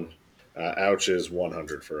hardest one. Ouch is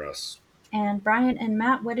 100 for us. And Brian and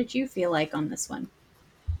Matt, what did you feel like on this one?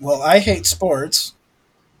 Well, I hate sports,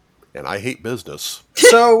 And I hate business.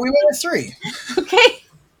 so we went with 3. Okay.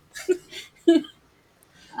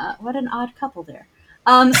 What an odd couple there.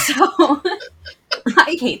 So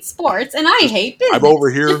I hate sports and I hate business.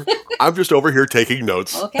 I'm just over here taking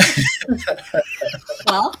notes. Okay.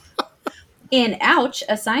 Well, in ouch,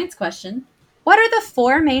 a science question, what are the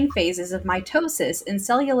 4 main phases of mitosis in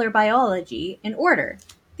cellular biology in order?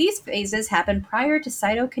 These phases happen prior to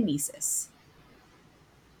cytokinesis.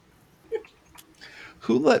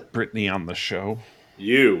 Who let Brittany on the show?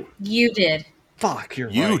 You. You did. Fuck, you're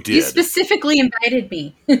You right. did. You specifically invited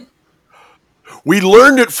me. We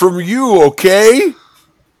learned it from you, okay?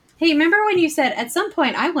 Hey, remember when you said, at some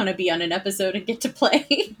point I want to be on an episode and get to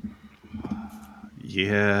play?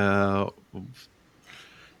 Yeah.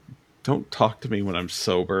 Don't talk to me when I'm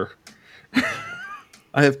sober.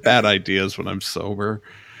 I have bad ideas when I'm sober.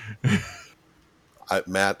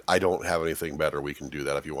 Matt, I don't have anything better. We can do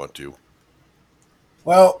that if you want to.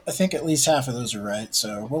 Well, I think at least half of those are right,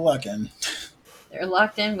 so we'll lock in. They're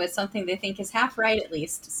locked in with something they think is half right at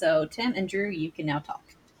least. So Tim and Drew, you can now talk.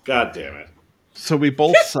 God damn it. So we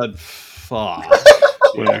both said fuck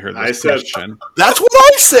when we heard this question. That's what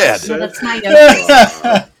I said. So that's my go.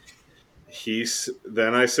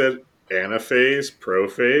 Then I said anaphase,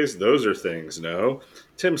 prophase. Those are things. No.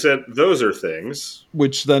 Tim said those are things.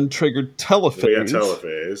 Which then triggered telophase. We got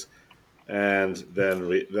telophase. And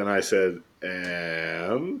then I said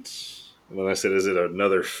and then I said, is it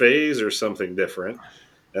another phase or something different?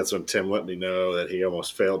 That's when Tim let me know that he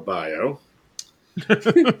almost failed bio.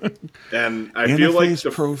 And I feel like the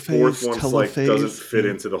fourth one's like doesn't fit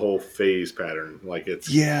into the whole phase pattern. Like it's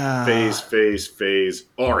phase,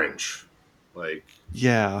 orange. Like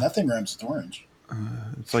Nothing rhymes with orange.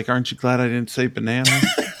 It's like, aren't you glad I didn't say banana?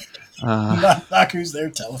 Knock who's there,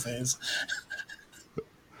 telophase.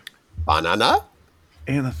 Banana?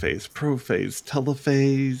 Anaphase, prophase,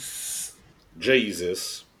 telophase.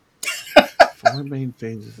 Jesus. 4 main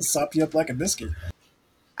phases. Sop you up like a biscuit.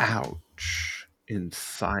 Ouch. In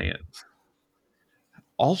science.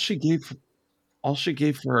 All she gave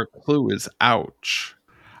for a clue is ouch.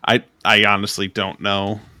 I honestly don't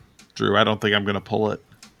know. Drew, I don't think I'm gonna pull it.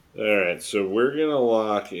 All right, so we're gonna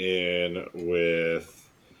lock in with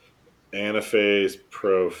anaphase,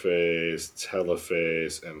 prophase,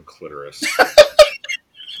 telophase, and clitoris.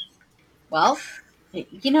 Well,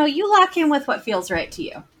 you lock in with what feels right to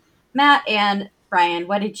you. Matt and Brian,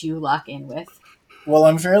 what did you lock in with? Well,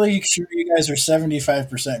 I'm fairly sure you guys are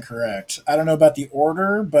 75% correct. I don't know about the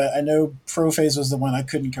order, but I know prophase was the one I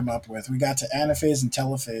couldn't come up with. We got to anaphase and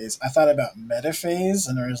telophase. I thought about metaphase,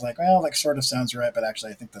 and I was like, well, that sort of sounds right, but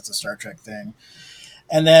actually I think that's a Star Trek thing.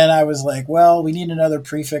 And then I was like, well, we need another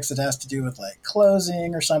prefix that has to do with like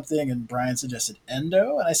closing or something. And Brian suggested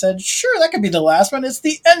endo. And I said, sure, that could be the last one. It's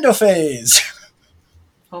the endophase.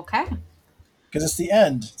 Okay. Because it's the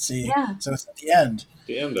end. See? Yeah. So it's at the end.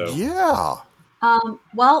 The endo. Yeah.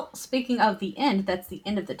 Well, speaking of the end, that's the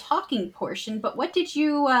end of the talking portion. But what did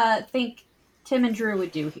you think Tim and Drew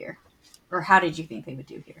would do here? Or how did you think they would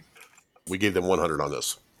do here? We gave them 100 on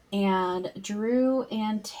this. And Drew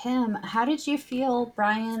and Tim, how did you feel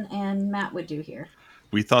Brian and Matt would do here?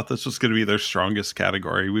 We thought this was going to be their strongest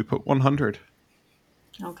category. We put 100.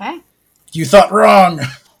 Okay. You thought wrong.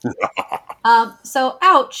 So,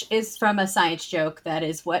 ouch is from a science joke. That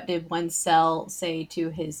is, what did one cell say to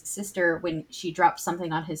his sister when she dropped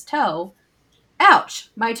something on his toe? Ouch!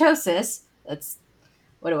 Mitosis. That's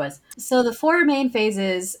what it was. So, the 4 main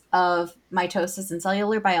phases of mitosis in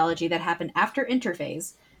cellular biology that happen after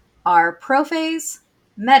interphase are prophase,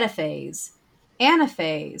 metaphase,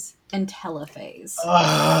 anaphase, and telophase.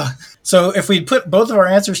 So if we put both of our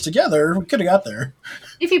answers together, we could have got there.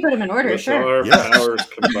 If you put them in order, With sure. our powers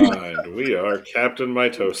combined, we are Captain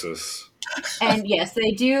Mitosis. And yes,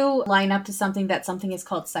 they do line up to something is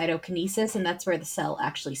called cytokinesis, and that's where the cell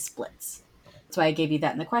actually splits. That's why I gave you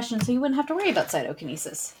that in the question, so you wouldn't have to worry about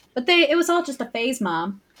cytokinesis. But it was all just a phase,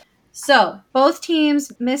 Mom. So both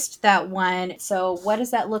teams missed that one. So what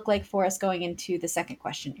does that look like for us going into the second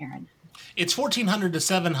question, Aaron? It's 1,400 to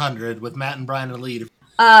 700 with Matt and Brian in the lead.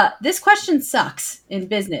 This question sucks in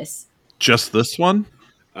business. Just this one?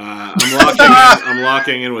 I'm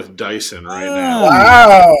locking in with Dyson right now.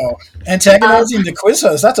 Wow. Antagonizing the quiz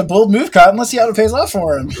host. That's a bold move, Cotton. Let's see how it pays off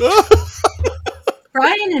for him.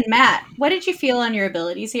 Brian and Matt, what did you feel on your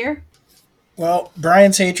abilities here? Well,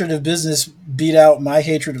 Brian's hatred of business beat out my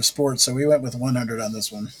hatred of sports, so we went with 100 on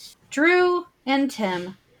this one. Drew and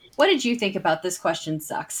Tim, what did you think about this question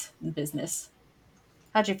sucks in business?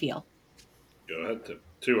 How'd you feel? Go ahead, Tim.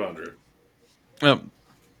 200.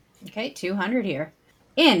 Okay, 200 here.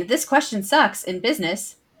 In This Question Sucks in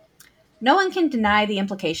Business, no one can deny the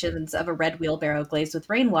implications of a red wheelbarrow glazed with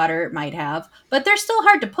rainwater might have, but they're still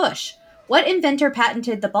hard to push. What inventor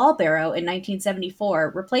patented the ball barrow in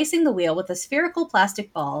 1974, replacing the wheel with a spherical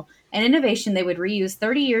plastic ball, an innovation they would reuse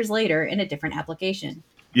 30 years later in a different application?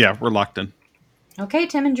 Yeah, we're locked in. Okay,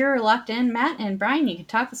 Tim and Drew are locked in. Matt and Brian, you can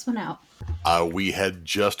talk this one out. We had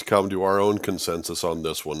just come to our own consensus on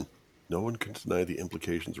this one. No one can deny the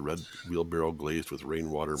implications of red wheelbarrow glazed with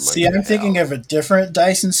rainwater. See, I'm thinking of a different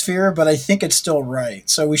Dyson Sphere, but I think it's still right,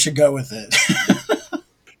 so we should go with it.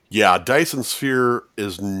 Yeah, Dyson Sphere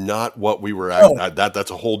is not what we were at.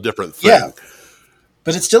 That's a whole different thing. Yeah.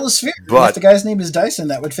 But it's still a sphere. But if the guy's name is Dyson,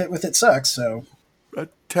 that would fit with It Sucks, so...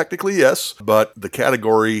 Technically, yes. But the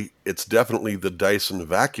category, it's definitely the Dyson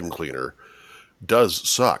vacuum cleaner, does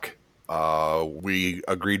suck. We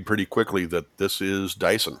agreed pretty quickly that this is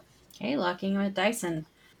Dyson. Okay, locking in with Dyson.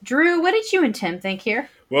 Drew, what did you and Tim think here?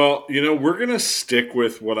 Well, we're going to stick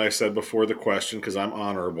with what I said before the question because I'm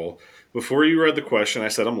honorable. Before you read the question, I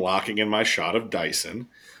said I'm locking in my shot of Dyson.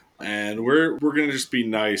 And we're going to just be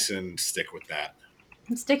nice and stick with that.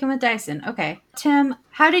 I'm sticking with Dyson. Okay. Tim,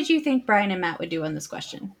 how did you think Brian and Matt would do on this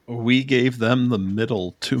question? We gave them the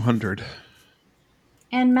middle 200.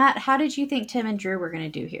 And Matt, how did you think Tim and Drew were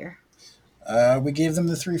going to do here? We gave them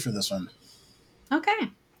the 3 for this one. Okay.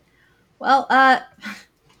 Well,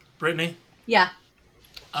 Brittany? Yeah.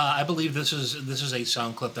 I believe this is a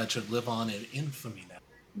sound clip that should live on in infamy now.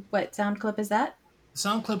 What sound clip is that? The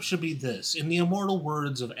sound clip should be this. In the immortal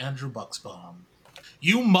words of Andrew Bucksbaum,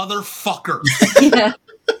 "You motherfucker." Yeah.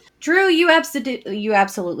 Drew, you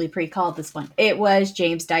absolutely pre-called this one. It was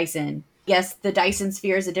James Dyson. Yes, the Dyson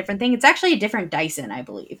Sphere is a different thing. It's actually a different Dyson, I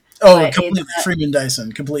believe. Oh, completely Freeman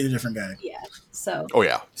Dyson. Completely different guy. Yeah, so. Oh,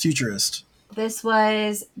 yeah. Futurist. This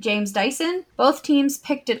was James Dyson. Both teams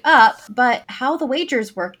picked it up, but how the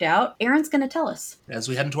wagers worked out, Aaron's going to tell us. As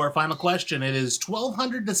we head into our final question, it is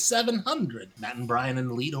 1,200 to 700. Matt and Brian in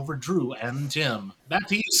the lead over Drew and Tim. Back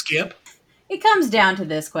to you, Skip. It comes down to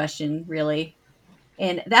this question, really.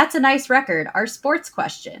 And that's a nice record, our sports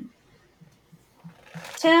question.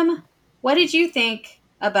 Tim, what did you think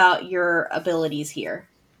about your abilities here?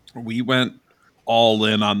 We went all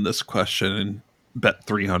in on this question and bet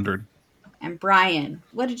 300. And Brian,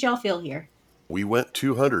 what did y'all feel here? We went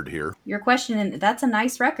 200 here. Your question, that's a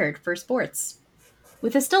nice record for sports.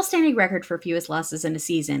 With a still standing record for fewest losses in a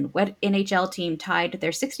season, what NHL team tied their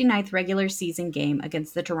 69th regular season game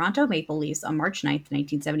against the Toronto Maple Leafs on March 9th,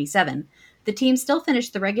 1977? The team still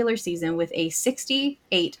finished the regular season with a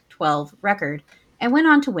 68-12 record and went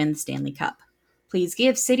on to win the Stanley Cup. Please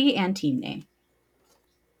give city and team name.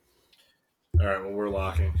 All right, well, we're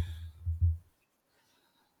locking.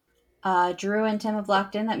 Drew and Tim have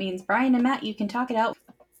locked in. That means Brian and Matt, you can talk it out.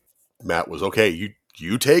 Matt was okay.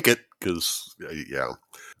 You take it because yeah,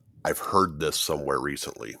 I've heard this somewhere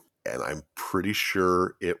recently, and I'm pretty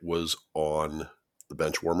sure it was on the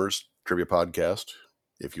Benchwarmers Trivia Podcast.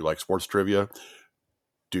 If you like sports trivia,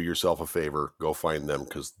 do yourself a favor, go find them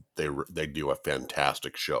because they do a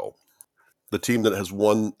fantastic show. The team that has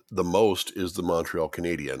won the most is the Montreal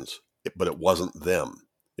Canadiens, but it wasn't them.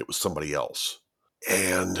 It was somebody else.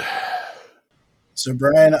 And So,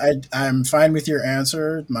 Brian, I'm fine with your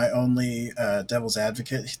answer. My only devil's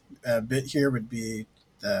advocate bit here would be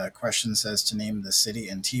the question says to name the city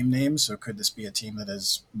and team names. So, could this be a team that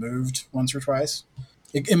has moved once or twice?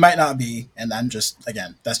 It might not be. And I'm just,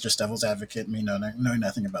 again, that's just devil's advocate, me knowing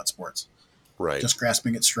nothing about sports. right. Just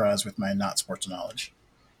grasping at straws with my not sports knowledge.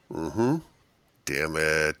 Mm-hmm. Damn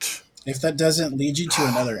it. If that doesn't lead you to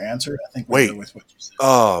another answer, I think we'll go with what you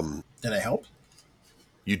said. Did I help?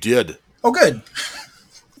 You did. Oh, good.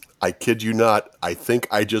 I kid you not. I think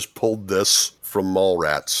I just pulled this from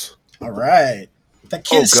Mallrats. All right. That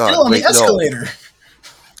kid is God, still on wait, the escalator.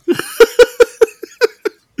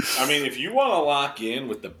 I mean, if you want to lock in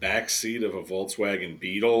with the back seat of a Volkswagen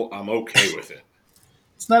Beetle, I'm okay with it.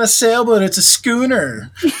 It's not a sailboat, it's a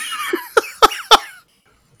schooner.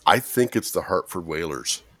 I think it's the Hartford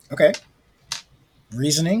Whalers. Okay.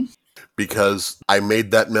 Reasoning? Because I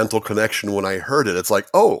made that mental connection when I heard it. It's like,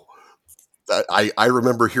 oh, I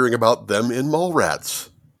remember hearing about them in Mallrats.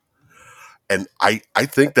 And I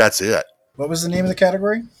think that's it. What was the name of the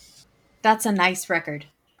category? That's a nice record.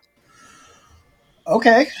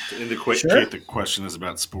 Okay. To indicate Sure. the question is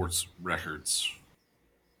about sports records.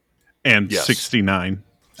 And Yes. 69.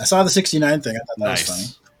 I saw the 69 thing. I thought that Nice. was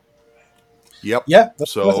funny. Yep. Yeah.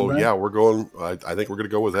 Let's go with it, So, Brian. yeah, we're going. I think we're going to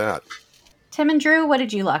go with that. Tim and Drew, what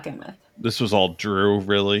did you lock in with? This was all Drew,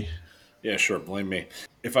 really. Yeah, sure. Blame me.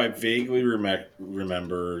 If I vaguely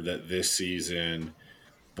remember that this season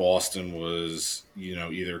Boston was,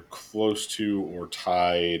 either close to or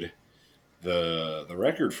tied the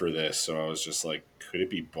record for this, so I was just like, could it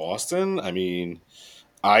be Boston? I mean,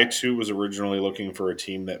 I too was originally looking for a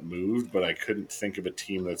team that moved, but I couldn't think of a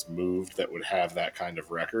team that's moved that would have that kind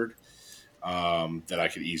of record that I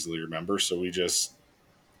could easily remember. So we just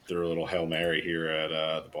threw a little Hail Mary here at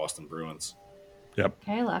the Boston Bruins.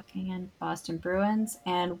 Okay, locking in Boston Bruins.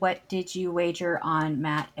 And what did you wager on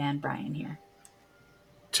Matt and Brian here?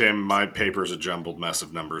 Tim, my paper's a jumbled mess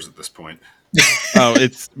of numbers at this point. Oh,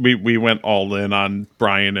 we went all in on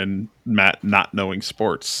Brian and Matt not knowing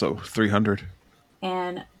sports, so 300.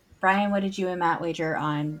 And Brian, what did you and Matt wager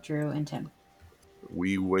on Drew and Tim?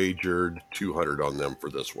 We wagered 200 on them for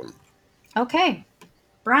this one. Okay.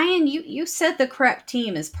 Brian, you said the correct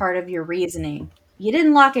team as part of your reasoning. You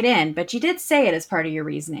didn't lock it in, but you did say it as part of your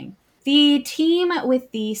reasoning. The team with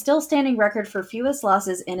the still standing record for fewest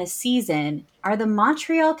losses in a season are the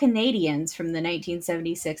Montreal Canadiens from the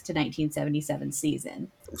 1976 to 1977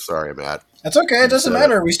 season. I'm sorry, Matt. That's okay. It doesn't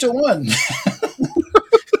matter. We still won.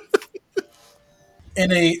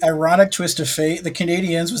 In a ironic twist of fate, the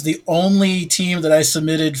Canadiens was the only team that I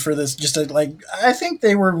submitted for this. I think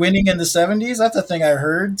they were winning in the 70s. That's the thing I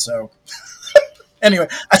heard. So anyway,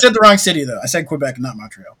 I said the wrong city though. I said Quebec, not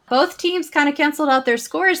Montreal. Both teams kind of canceled out their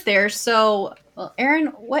scores there. So, Aaron,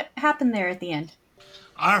 what happened there at the end?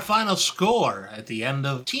 Our final score at the end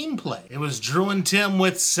of team play, it was Drew and Tim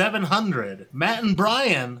with 700. Matt and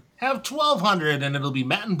Brian have 1,200, and it'll be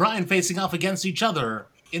Matt and Brian facing off against each other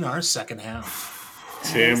in our second half.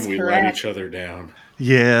 Tim, we let each other down.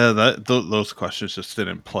 Yeah, those questions just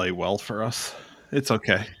didn't play well for us. It's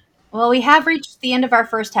okay. Well, we have reached the end of our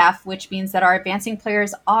first half, which means that our advancing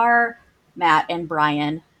players are Matt and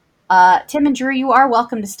Brian. Tim and Drew, you are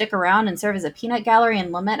welcome to stick around and serve as a peanut gallery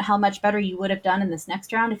and lament how much better you would have done in this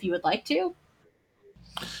next round if you would like to.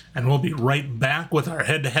 And we'll be right back with our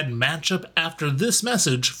head-to-head matchup after this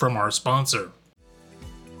message from our sponsor.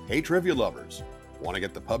 Hey, trivia lovers. Want to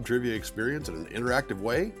get the pub trivia experience in an interactive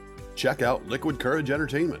way? Check out Liquid Courage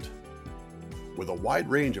Entertainment. With a wide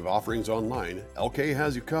range of offerings online, LK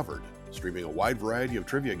has you covered, streaming a wide variety of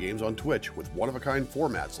trivia games on Twitch with one-of-a-kind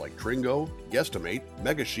formats like Tringo, Guesstimate,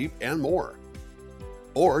 Mega Sheep, and more.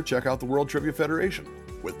 Or check out the World Trivia Federation.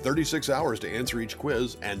 With 36 hours to answer each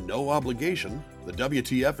quiz and no obligation, the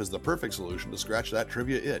WTF is the perfect solution to scratch that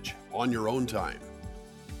trivia itch on your own time.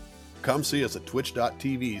 Come see us at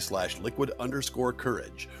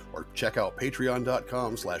twitch.tv/liquid_courage or check out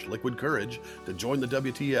patreon.com/liquidcourage to join the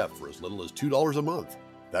WTF for as little as $2 a month.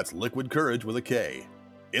 That's Liquid Courage with a K.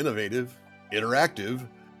 Innovative, interactive,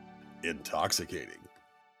 intoxicating.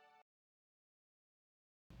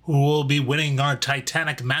 Who will be winning our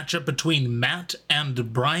Titanic matchup between Matt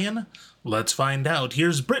and Brian? Let's find out.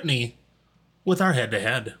 Here's Brittany with our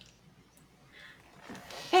head-to-head.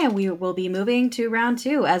 And we will be moving to round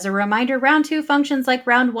 2. As a reminder, round 2 functions like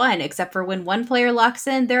round 1, except for when one player locks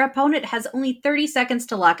in, their opponent has only 30 seconds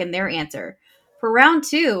to lock in their answer. For round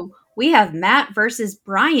 2, we have Matt versus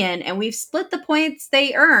Brian, and we've split the points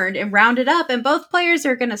they earned and rounded up, and both players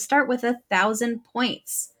are going to start with 1,000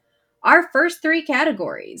 points. Our first 3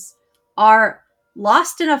 categories are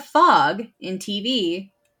Lost in a Fog in TV,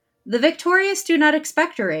 The Victorious Do Not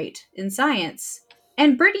Expectorate in science,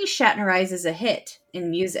 and Brittany Shatnerizes a Hit in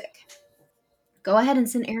music. Go ahead and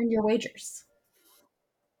send Aaron your wagers.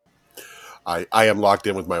 I am locked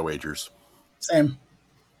in with my wagers. Same.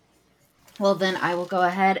 Well, then I will go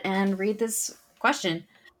ahead and read this question.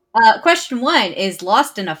 Question 1 is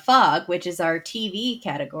Lost in a Fog, which is our TV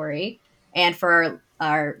category. And for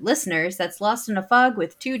our listeners, that's Lost in a Fog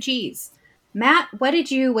with 2 G's. Matt, what did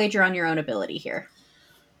you wager on your own ability here?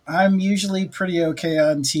 I'm usually pretty okay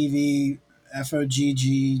on TV.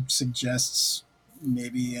 FOGG suggests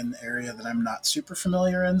maybe an area that I'm not super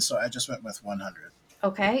familiar in, so I just went with 100.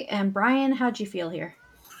 Okay, and Brian, how'd you feel here?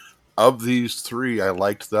 Of these 3, I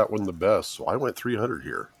liked that one the best, so I went 300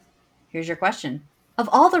 here. Here's your question. Of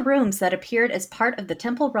all the rooms that appeared as part of the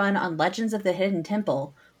Temple Run on Legends of the Hidden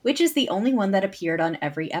Temple, which is the only one that appeared on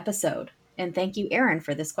every episode? And thank you, Aaron,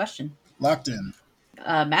 for this question. Locked in.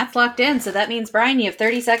 Matt's locked in, so that means, Brian, you have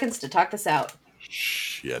 30 seconds to talk this out.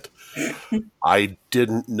 Shit. I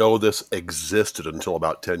didn't know this existed until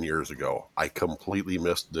about 10 years ago. I completely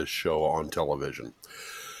missed this show on television.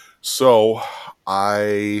 So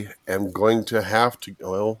I am going to have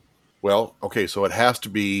to, okay, so it has to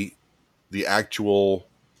be the actual,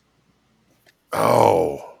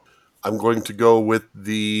 I'm going to go with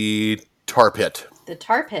the Tar Pit. The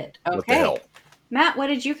Tar Pit. Okay. What the hell? Matt, what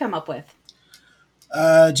did you come up with?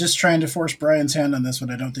 Just trying to force Brian's hand on this one.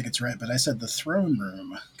 I don't think it's right, but I said the throne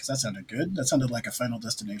room because that sounded good. That sounded like a Final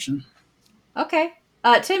Destination. Okay.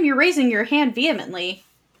 Tim, you're raising your hand vehemently.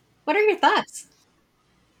 What are your thoughts?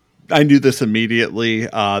 I knew this immediately.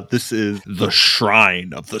 This is the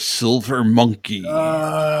Shrine of the Silver Monkey.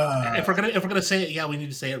 If we're gonna say it, we need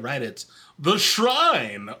to say it right. It's the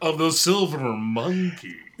Shrine of the Silver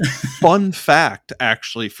Monkey. Fun fact,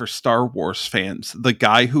 actually, for Star Wars fans, the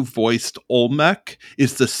guy who voiced Olmec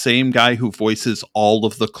is the same guy who voices all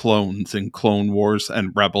of the clones in Clone Wars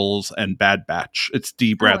and Rebels and Bad Batch. It's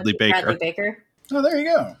D. Bradley Baker. Bradley Baker. Oh, there you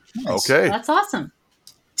go. Nice. Okay. That's awesome.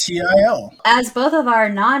 TIL. As both of our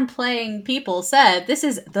non-playing people said, this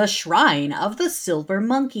is the Shrine of the Silver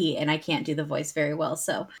Monkey, and I can't do the voice very well,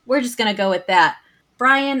 so we're just going to go with that.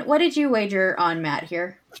 Brian, what did you wager on Matt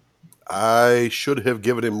here? I should have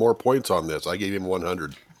given him more points on this. I gave him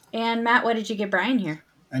 100. And Matt, what did you give Brian here?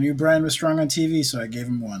 I knew Brian was strong on TV, so I gave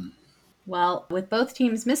him 1. Well, with both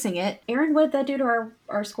teams missing it, Aaron, what did that do to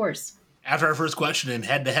our scores? After our first question in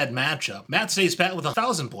head-to-head matchup, Matt stays pat with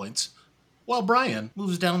 1,000 points, while Brian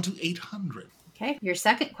moves down to 800. Okay, your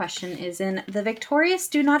second question is in The Victorious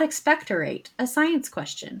Do Not Expectorate, a science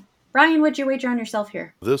question. Brian, what'd you wager on yourself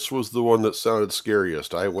here? This was the one that sounded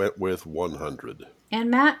scariest. I went with 100. And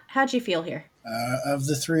Matt, how'd you feel here? Of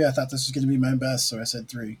the 3, I thought this was going to be my best, so I said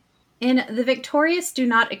 3. In The Victorious Do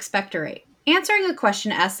Not Expectorate, answering a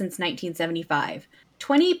question asked since 1975,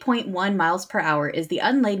 20.1 miles per hour is the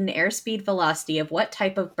unladen airspeed velocity of what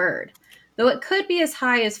type of bird? Though it could be as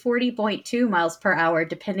high as 40.2 miles per hour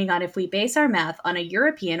depending on if we base our math on a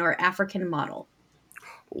European or African model.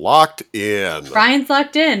 Locked in. Brian's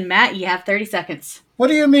locked in. Matt, you have 30 seconds. What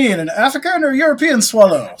do you mean, an African or European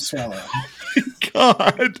swallow? Swallow.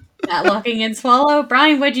 God. Matt locking in swallow.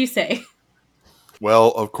 Brian, what'd you say?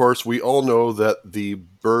 Well, of course, we all know that the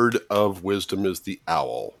bird of wisdom is the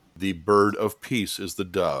owl. The bird of peace is the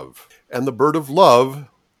dove. And the bird of love,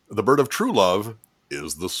 the bird of true love,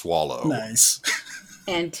 is the swallow. Nice.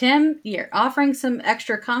 And Tim, you're offering some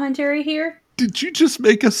extra commentary here. Did you just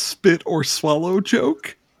make a spit or swallow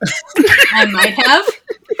joke? I might have.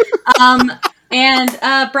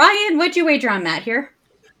 And Brian, what'd you wager on Matt here?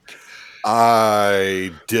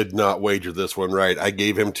 I did not wager this one right. I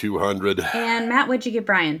gave him 200. And Matt, what'd you give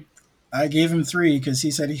Brian? I gave him 3 because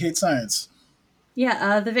he said he hates science.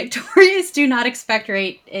 Yeah, the Victorious Do Not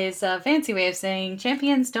Expectorate is a fancy way of saying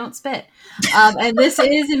champions don't spit. And this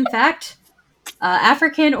is, in fact,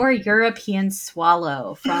 African or European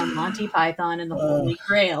swallow from Monty Python and the Holy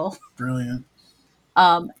Grail. Brilliant.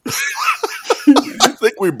 I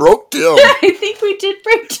think we broke Tim. I think we did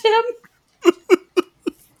break Tim.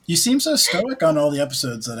 You seem so stoic on all the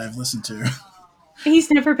episodes that I've listened to.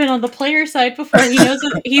 He's never been on the player side before. He knows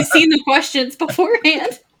he's seen the questions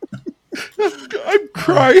beforehand. I'm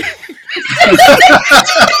crying.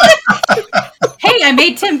 Hey, I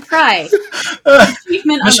made Tim cry.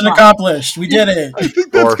 Achievement Mission unlocked. accomplished. We did it. I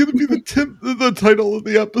think that's going to be the title of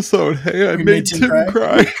the episode. Hey, I We made Tim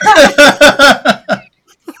cry.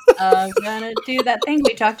 I'm gonna do that thing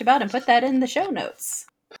we talked about and put that in the show notes.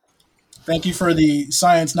 Thank you for the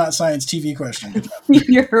science, not science TV question.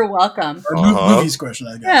 You're welcome. Or movies question,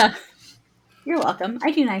 I guess. Yeah. You're welcome.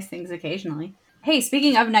 I do nice things occasionally. Hey,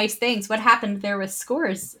 speaking of nice things, what happened there with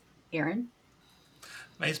scores, Aaron?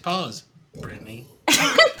 Nice pause, Brittany.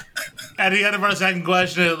 At the end of our second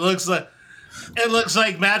question, it looks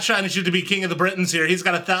like Matt's trying to shoot to be king of the Britons here. He's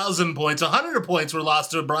got 1,000 points. 100 points were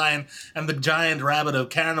lost to Brian and the giant rabbit of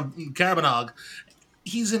Carabanog.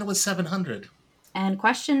 He's in it with 700. And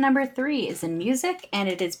question number 3 is in music, and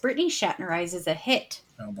it is Brittany Shatnerizes a hit.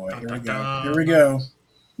 Oh boy, here we go. Here we go.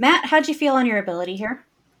 Matt, how'd you feel on your ability here?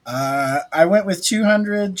 I went with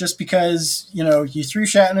 200 just because, you threw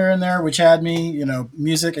Shatner in there, which had me,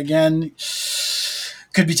 music again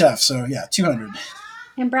could be tough. So yeah, 200.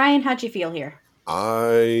 And Brian, how'd you feel here?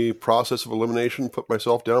 I, process of elimination, put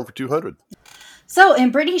myself down for 200. So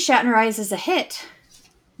in Brittany Shatnerizes a hit,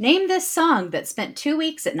 name this song that spent 2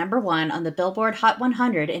 weeks at number 1 on the Billboard Hot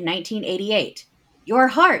 100 in 1988. Your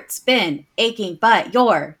heart's been aching, but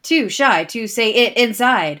you're too shy to say it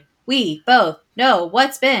inside. We both know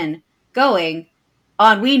what's been going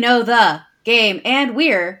on. We know the game, and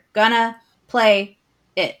we're gonna play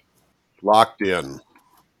it. Locked in.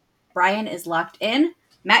 Brian is locked in.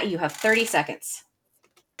 Matt, you have 30 seconds.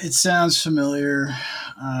 It sounds familiar.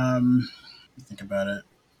 Think about it.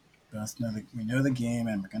 We know the game,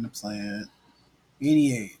 and we're gonna play it.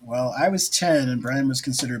 88. Well, I was 10, and Brian was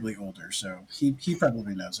considerably older, so he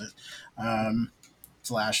probably knows it.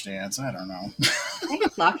 Flashdance, I don't know. Okay,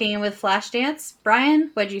 locking in with Flashdance.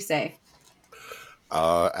 Brian, what'd you say?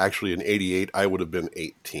 Actually, in 88, I would have been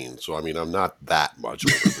 18, so I'm not that much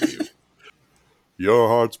older than you. Your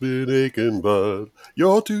heart's been aching, but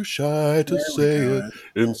you're too shy to say it.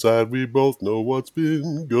 Inside, we both know what's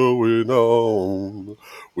been going on.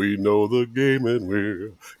 We know the game, and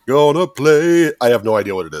we're gonna play it. I have no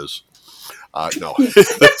idea what it is. No,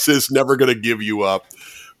 this is Never Gonna Give You Up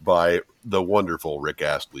by the wonderful Rick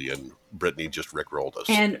Astley, and Brittany just rickrolled us.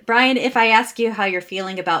 And Brian, if I ask you how you're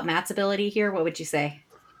feeling about Matt's ability here, what would you say?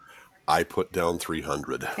 I put down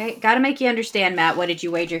 300. Okay, gotta make you understand, Matt. What did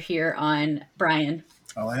you wager here on Brian?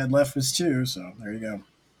 All I had left was 2, so there you go.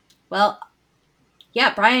 Well,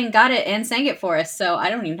 yeah, Brian got it and sang it for us, so I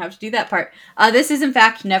don't even have to do that part. This is, in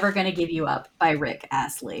fact, Never Gonna Give You Up by Rick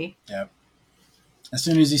Astley. Yep. As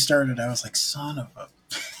soon as he started, I was like, son of a...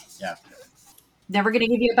 Yeah. Never Gonna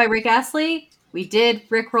Give You Up by Rick Astley. We did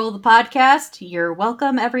Rickroll the podcast. You're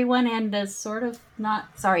welcome, everyone, and sort of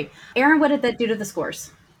not... Sorry. Aaron, what did that do to the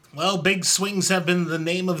scores? Well, big swings have been the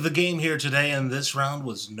name of the game here today, and this round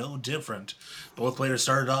was no different. Both players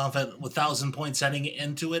started off with 1,000 points heading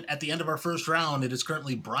into it. At the end of our first round, it is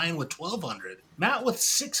currently Brian with 1,200, Matt with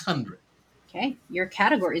 600. Okay, your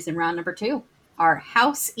categories in round number 2 are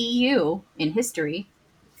House EU in history,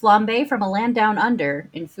 Flambe from a Land Down Under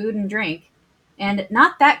in food and drink, and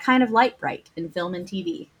Not That Kind of Light Bright in film and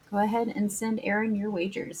TV. Go ahead and send Aaron your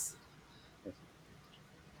wagers.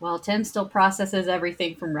 Well, Tim still processes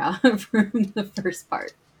everything from the first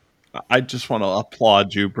part. I just want to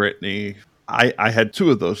applaud you, Brittany. I had 2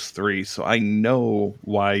 of those 3, so I know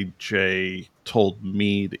why Jay told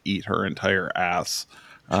me to eat her entire ass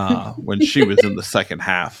when she was in the second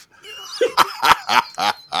half.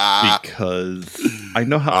 Because I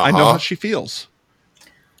know how she feels.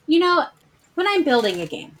 When I'm building a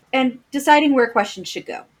game and deciding where questions should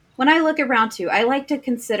go, when I look at round 2, I like to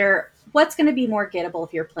consider what's going to be more gettable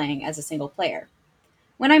if you're playing as a single player.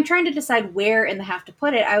 When I'm trying to decide where in the half to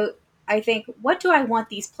put it, I think, what do I want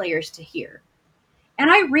these players to hear?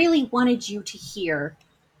 And I really wanted you to hear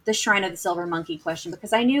the Shrine of the Silver Monkey question,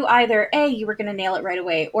 because I knew either A, you were going to nail it right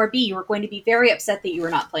away, or B, you were going to be very upset that you were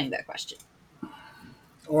not playing that question.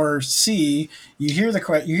 Or C, you hear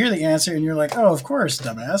the answer and you're like, oh, of course,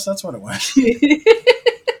 dumbass, that's what it was.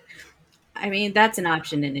 I mean, that's an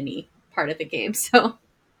option in any part of the game, so...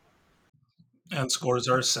 And scores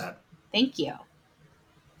are set. Thank you.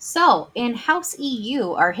 So, in House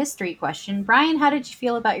EU, our history question, Brian, how did you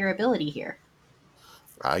feel about your ability here?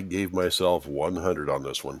 I gave myself 100 on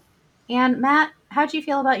this one. And Matt, how did you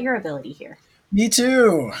feel about your ability here? Me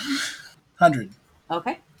too. 100.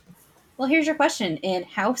 Okay. Well, here's your question in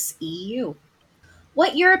House EU.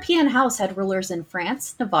 What European house had rulers in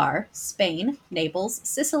France, Navarre, Spain, Naples,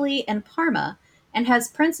 Sicily, and Parma, and has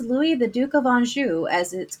Prince Louis the Duke of Anjou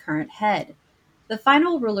as its current head? The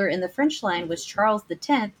final ruler in the French line was Charles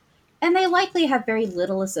X, and they likely have very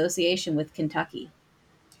little association with Kentucky.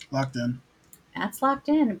 Locked in. Matt's locked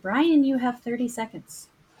in. Brian, you have 30 seconds.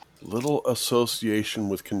 Little association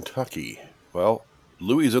with Kentucky. Well,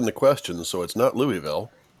 Louis is in the question, so it's not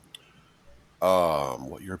Louisville.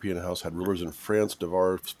 What European house had rulers in France,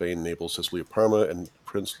 Navarre, Spain, Naples, Sicily, Parma, and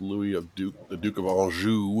Prince Louis of the Duke of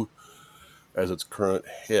Anjou as its current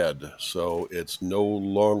head? So it's no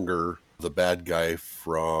longer the bad guy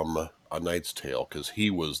from A Knight's Tale, because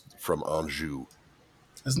he was from Anjou.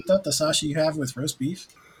 Isn't that the Sasha you have with roast beef?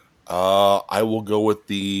 I will go with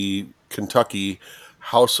the Kentucky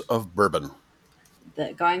House of Bourbon.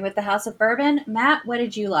 Going with the House of Bourbon. Matt, what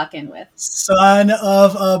did you lock in with? Son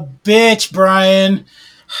of a bitch, Brian.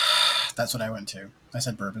 That's what I went to. I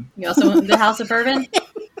said bourbon. You also went with the House of Bourbon?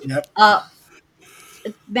 Yep.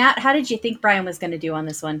 Matt, how did you think Brian was going to do on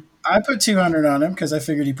this one? I put 200 on him because I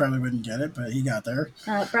figured he probably wouldn't get it, but he got there.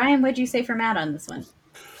 Brian, what did you say for Matt on this one?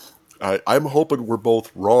 I'm hoping we're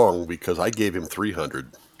both wrong because I gave him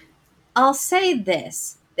 300. I'll say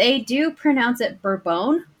this. They do pronounce it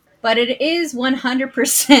Bourbon, but it is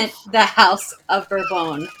 100% the House of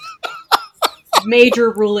Bourbon. Major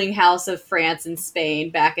ruling house of France and Spain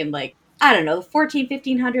back in, like, I don't know,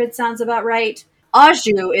 1500 sounds about right.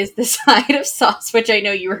 Anjou is the side of sauce, which I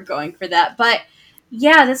know you were going for that. But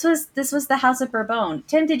yeah, this was the House of Bourbon.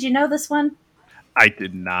 Tim, did you know this one? I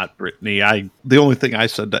did not, Brittany. The only thing I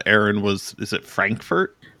said to Aaron was, is it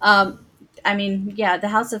Frankfurt? I mean, yeah, the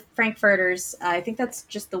House of Frankfurters. I think that's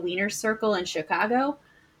just the Wiener Circle in Chicago.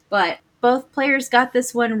 But both players got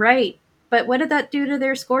this one right. But what did that do to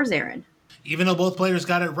their scores, Aaron? Even though both players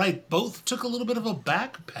got it right, both took a little bit of a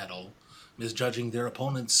backpedal, misjudging their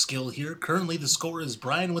opponent's skill here. Currently, the score is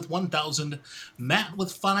Brian with 1,000, Matt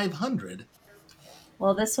with 500.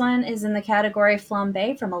 Well, this one is in the category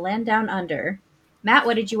Flambe from A Land Down Under. Matt,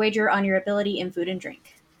 what did you wager on your ability in food and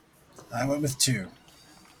drink? I went with 2.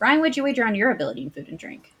 Brian, what did you wager on your ability in food and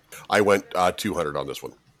drink? I went 200 on this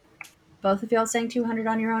one. Both of y'all saying 200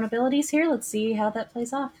 on your own abilities here. Let's see how that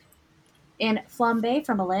plays off. In Flambe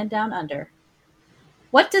from A Land Down Under.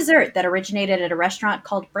 What dessert that originated at a restaurant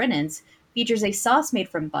called Brennan's features a sauce made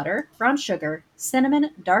from butter, brown sugar, cinnamon,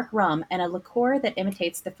 dark rum, and a liqueur that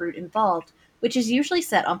imitates the fruit involved, which is usually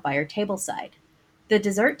set on fire tableside? The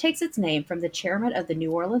dessert takes its name from the chairman of the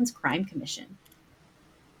New Orleans Crime Commission.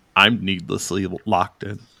 I'm needlessly locked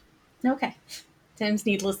in. Okay. Tim's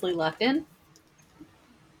needlessly locked in.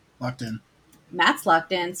 Locked in. Matt's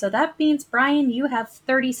locked in. So that means, Brian, you have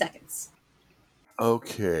 30 seconds.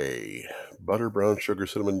 Okay. Butter, brown sugar,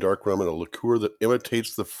 cinnamon, dark rum, and a liqueur that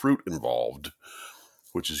imitates the fruit involved,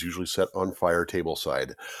 which is usually set on fire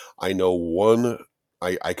tableside. I know one,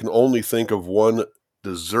 I can only think of one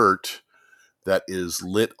dessert that is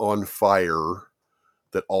lit on fire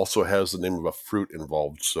that also has the name of a fruit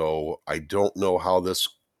involved. So I don't know how this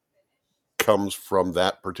comes from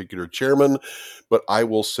that particular chairman, but I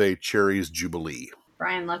will say Cherry's Jubilee.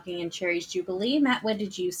 Brian locking in Cherry's Jubilee. Matt, what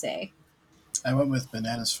did you say? I went with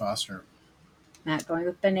Bananas Foster. Matt going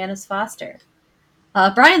with Bananas Foster.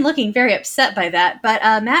 Brian looking very upset by that. But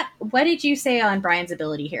Matt, what did you say on Brian's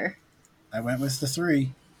ability here? I went with the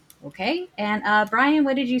 3. Okay. And Brian,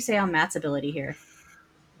 what did you say on Matt's ability here?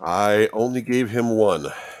 I only gave him 1.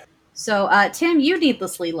 So, Tim, you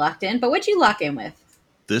needlessly locked in, but what'd you lock in with?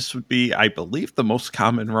 This would be, I believe, the most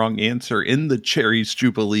common wrong answer in the Cherry's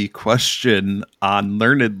Jubilee question on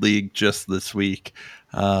Learned League just this week.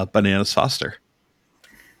 Bananas Foster.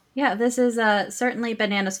 Yeah, this is certainly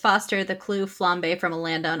Bananas Foster, the clue Flambe from A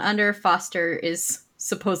Land Down Under. Foster is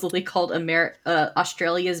supposedly called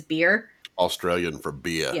Australia's beer. Australian for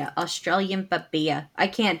beer. Yeah, Australian for beer. I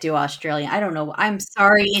can't do Australian. I don't know. I'm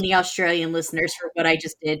sorry, any Australian listeners, for what I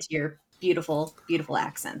just did to your beautiful, beautiful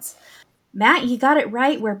accents. Matt, you got it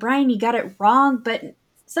right, where Brian, you got it wrong, but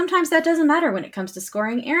sometimes that doesn't matter when it comes to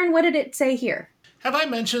scoring. Aaron, what did it say here? Have I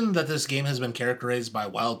mentioned that this game has been characterized by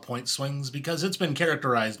wild point swings? Because it's been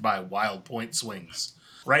characterized by wild point swings.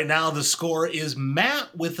 Right now, the score is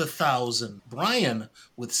Matt with 1,000, Brian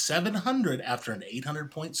with 700 after an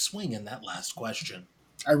 800-point swing in that last question.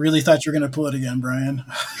 I really thought you were going to pull it again, Brian.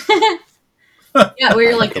 Yeah, we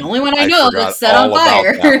were like, the only one I know that's set on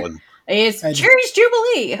fire is Cherry's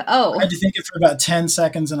Jubilee. Oh. I had to think it for about 10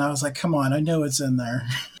 seconds, and I was like, come on, I know it's in there.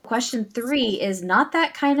 Question 3 is not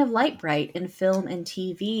that kind of light bright in film and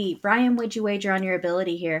TV. Brian, what'd you wager on your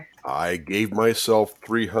ability here? I gave myself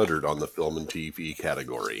 300 on the film and TV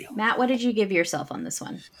category. Matt, what did you give yourself on this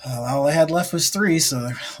one? All I had left was 3, so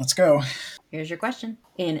let's go. Here's your question.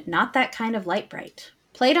 In Not That Kind of Light Bright,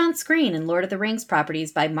 played on screen in Lord of the Rings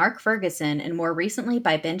properties by Mark Ferguson and more recently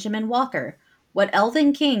by Benjamin Walker, What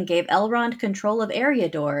elven king gave Elrond control of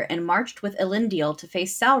Eriador and marched with Elendil to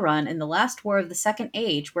face Sauron in the last war of the Second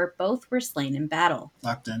Age, where both were slain in battle?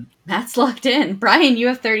 Locked in. Matt's locked in. Brian, you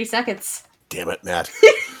have 30 seconds. Damn it, Matt.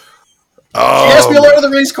 She asked me a Lord of the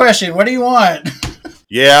Rings question. What do you want?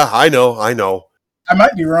 Yeah, I know. I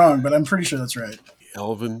might be wrong, but I'm pretty sure that's right.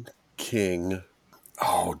 Elven King.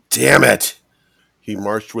 Oh, damn it. He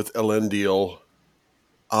marched with Elendil.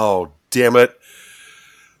 Oh, damn it.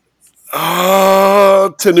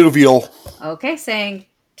 Tenuviel. Okay, saying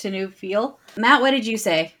Tenuviel. Matt, what did you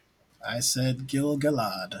say? I said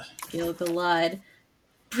Gil-galad. Gil-galad.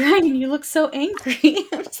 Brian, you look so angry.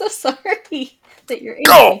 I'm so sorry that you're angry.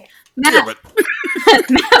 Go! Matt, Damn it.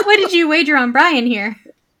 Matt, what did you wager on Brian here?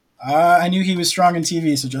 I knew he was strong in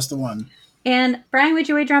TV, so just the one. And Brian, what did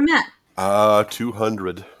you wager on Matt?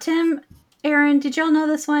 200. Tim, Aaron, did y'all know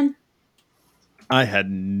this one? I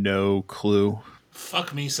had no clue.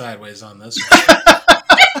 Fuck me sideways on this one.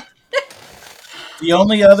 The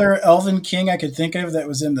only other Elven King I could think of that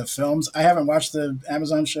was in the films, I haven't watched the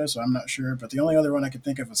Amazon show, so I'm not sure, but the only other one I could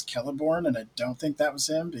think of was Celeborn, and I don't think that was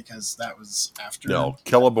him because that was after. No,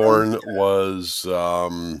 Celeborn was...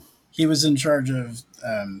 He was in charge of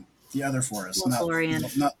the other forest, Lothlorien.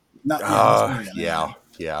 not the Lothlorien.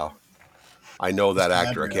 Yeah. I know that Mr.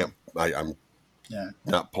 actor. Galadriel. I'm Yeah.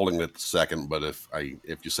 not pulling it second, but if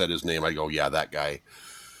you said his name, I go, yeah, that guy.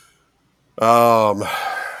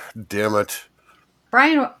 Damn it.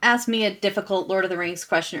 Brian asked me a difficult Lord of the Rings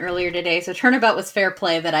question earlier today, so turnabout was fair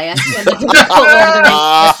play that I asked him a difficult Lord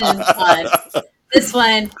of the Rings question. This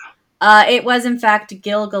one, it was in fact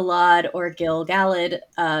Gil-galad or Gil-galad.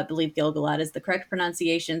 I believe Gil-galad is the correct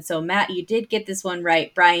pronunciation. So Matt, you did get this one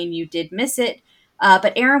right. Brian, you did miss it.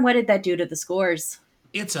 But Aaron, what did that do to the scores?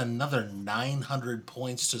 It's another 900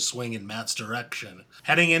 points to swing in Matt's direction.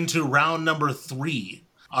 Heading into round number 3,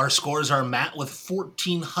 our scores are Matt with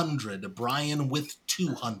 1,400, Brian with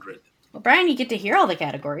 200. Well, Brian, you get to hear all the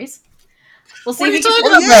categories. We'll see What are you if you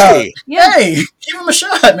can talking about? Hey! Yeah. Hey, give him a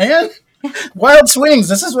shot, man. Wild swings.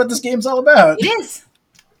 This is what this game's all about. It is.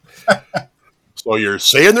 So you're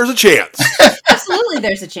saying there's a chance? Absolutely,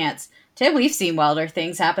 there's a chance. Tim, we've seen wilder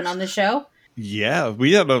things happen on the show. Yeah,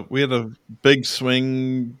 we had a big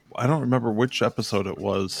swing. I don't remember which episode it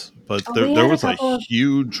was, but Oh, we there had was a a couple of-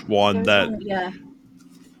 huge one that Yeah.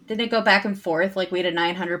 Didn't it go back and forth? Like we had a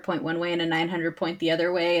 900 point one way and a 900 point the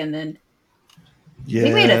other way, and then I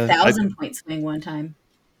think we had a 1,000 point swing one time.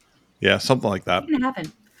 Yeah, something like that. It didn't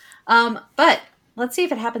happen. But let's see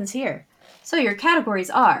if it happens here. So your categories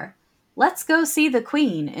are Let's Go See the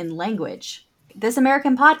Queen in language, This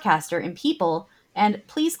American Podcaster in people, and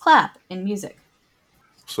Please Clap in music.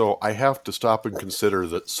 So I have to stop and consider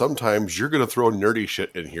that sometimes you're going to throw nerdy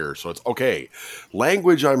shit in here. So it's okay.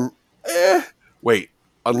 Language, wait,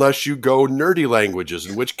 unless you go nerdy languages,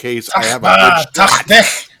 in which case I have a good shot.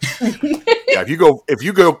 Yeah, if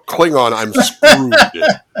you go Klingon, I'm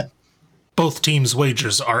screwed. Both teams'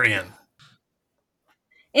 wagers are in.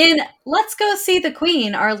 In Let's Go See the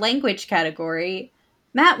Queen, our language category,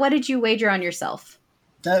 Matt, what did you wager on yourself?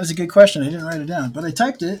 That was a good question. I didn't write it down, but I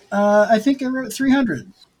typed it. I think I wrote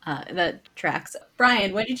 300. That tracks.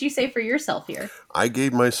 Brian, what did you say for yourself here? I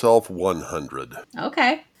gave myself 100.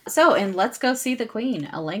 Okay. So, in Let's Go See the Queen,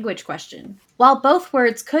 a language question. While both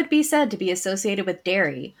words could be said to be associated with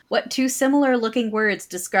dairy, what two similar-looking words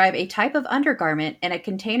describe a type of undergarment and a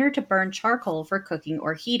container to burn charcoal for cooking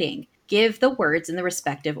or heating? Give the words in the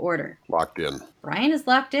respective order. Locked in. Brian is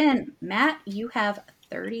locked in. Matt, you have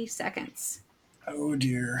 30 seconds. Oh,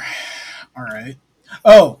 dear. All right.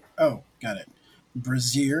 Oh, got it.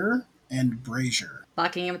 Brazier and brazier.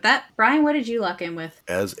 Locking in with that. Brian, what did you lock in with?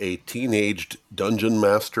 As a teenaged dungeon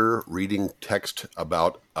master reading text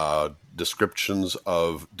about descriptions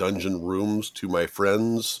of dungeon rooms to my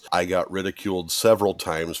friends, I got ridiculed several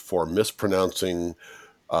times for mispronouncing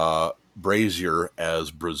brazier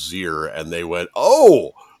as brazier, and they went,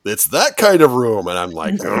 "Oh, it's that kind of room," and I'm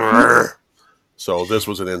like, "Grr." So this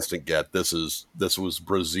was an instant get. This was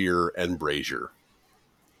brazier and brazier.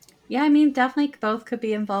 Yeah, I mean, definitely both could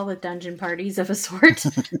be involved with dungeon parties of a sort.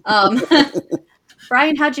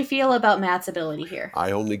 Brian, how'd you feel about Matt's ability here?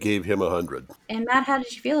 I only gave him 100. And Matt, how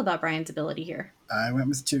did you feel about Brian's ability here? I went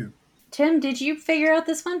with 2. Tim, did you figure out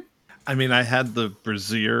this one? I mean, I had the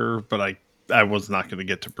brazier, but I was not going to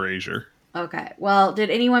get to brazier. Okay. Well, did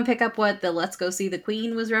anyone pick up what the Let's Go See the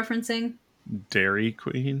Queen was referencing? Dairy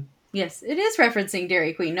Queen? Yes, it is referencing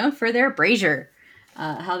Dairy Queen, known for their brazier.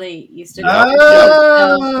 How they used to...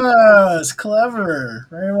 It's clever.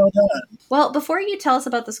 Very well done. Well, before you tell us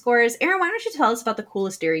about the scores, Aaron, why don't you tell us about the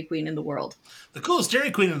coolest Dairy Queen in the world? The coolest Dairy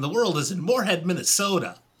Queen in the world is in Moorhead,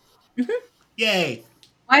 Minnesota. Mm-hmm. Yay!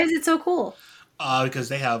 Why is it so cool? Because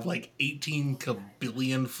they have like 18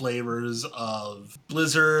 billion flavors of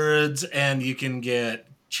blizzards, and you can get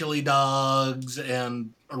chili dogs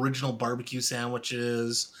and original barbecue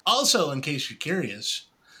sandwiches. Also, in case you're curious,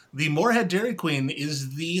 the Moorhead Dairy Queen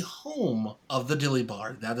is the home of the Dilly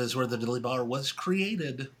Bar. That is where the Dilly Bar was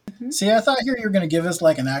created. See, I thought here you were going to give us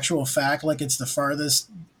like an actual fact, like it's the farthest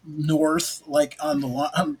north, like on the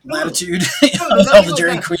latitude of all the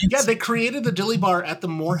Dairy Queens. Yeah, they created the Dilly Bar at the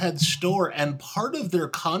Moorhead store, and part of their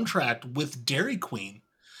contract with Dairy Queen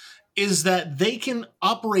is that they can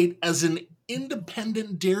operate as an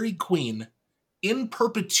independent Dairy Queen in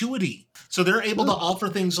perpetuity. So they're able to offer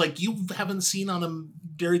things like you haven't seen on a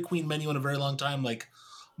Dairy Queen menu in a very long time, like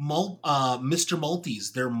Mr.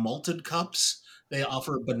 Maltese. They're malted cups. They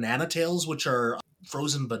offer banana tails, which are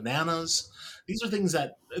frozen bananas. These are things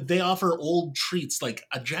that they offer old treats like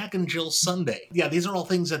a Jack and Jill sundae. Yeah, these are all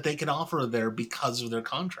things that they can offer there because of their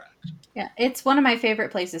contract. Yeah, it's one of my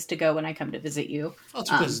favorite places to go when I come to visit you. Well,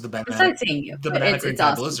 it's because the banana, besides seeing you, banana cream pie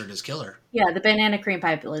awesome. blizzard is killer. Yeah, the banana cream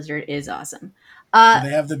pie blizzard is awesome. Do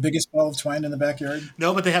they have the biggest ball of twine in the backyard?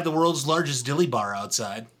 No, but they have the world's largest dilly bar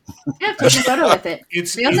outside. Yeah, take a photo with it.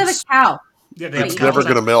 We also have a cow. Yeah, it's never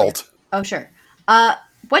going to melt. Oh, sure.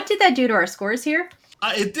 What did that do to our scores here?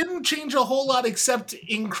 It didn't change a whole lot except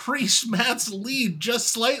increase Matt's lead just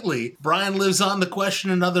slightly. Brian lives on the question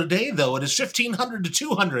another day, though. It is 1,500 to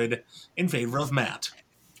 200 in favor of Matt.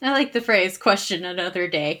 I like the phrase question another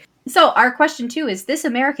day. So our question 2 is this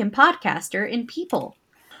American podcaster in People.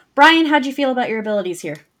 Brian, how'd you feel about your abilities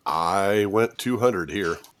here? I went 200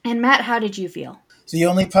 here. And Matt, how did you feel? So the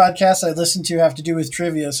only podcasts I listen to have to do with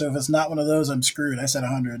trivia, so if it's not one of those, I'm screwed. I said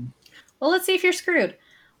 100. Well, let's see if you're screwed.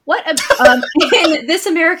 In This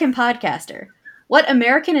American Podcaster, what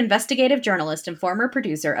American investigative journalist and former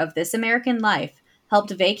producer of This American Life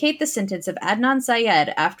helped vacate the sentence of Adnan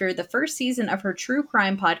Syed after the first season of her true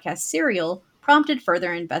crime podcast Serial prompted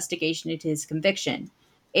further investigation into his conviction?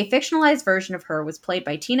 A fictionalized version of her was played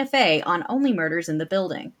by Tina Fey on Only Murders in the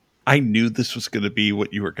Building. I knew this was going to be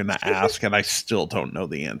what you were going to ask, and I still don't know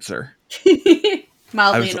the answer.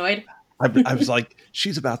 Mildly annoyed. I was like,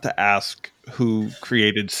 she's about to ask who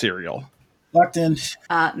created Serial. Locked in.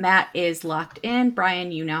 Matt is locked in.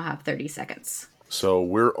 Brian, you now have 30 seconds. So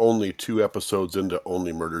we're only 2 episodes into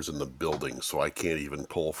Only Murders in the Building, so I can't even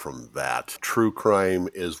pull from that. True crime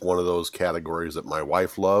is one of those categories that my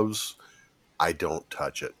wife loves. I don't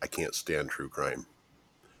touch it. I can't stand true crime.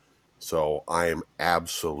 So I am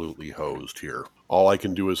absolutely hosed here. All I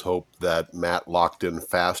can do is hope that Matt locked in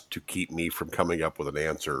fast to keep me from coming up with an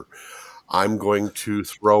answer. I'm going to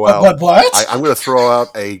throw out... What? I'm going to throw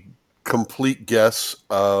out a complete guess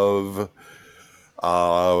of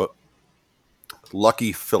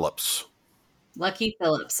Lucky Phillips. Lucky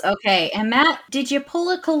Phillips. Okay. And Matt, did you pull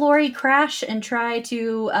a caloric crash and try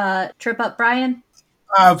to trip up Brian?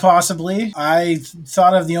 Possibly. I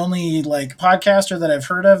thought of the only podcaster that I've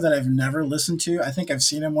heard of that I've never listened to. I think I've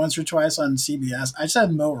seen him once or twice on CBS. I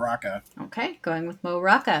said Mo Rocca. Okay, going with Mo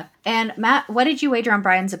Rocca. And Matt, what did you wager on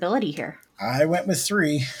Brian's ability here? I went with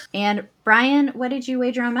 3. And Brian, what did you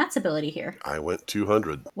wager on Matt's ability here? I went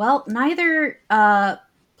 200. Well, neither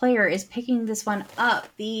player is picking this one up.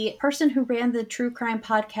 The person who ran the true crime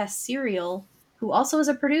podcast Serial, who also is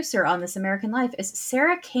a producer on This American Life, is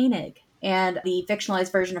Sarah Koenig. And the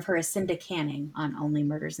fictionalized version of her is Cinda Canning on Only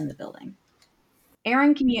Murders in the Building.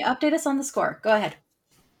 Aaron, can you update us on the score? Go ahead.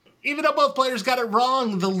 Even though both players got it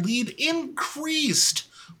wrong, the lead increased.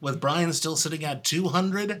 With Brian still sitting at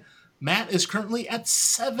 200, Matt is currently at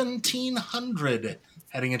 1,700.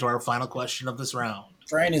 Heading into our final question of this round.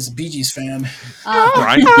 Brian is a Bee Gees fan.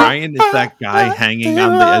 Brian is that guy hanging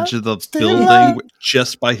on the edge of the building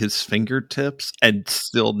just by his fingertips and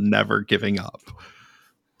still never giving up.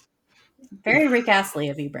 Very Rick Astley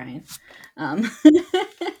of you, Brian.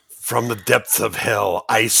 From the depths of hell,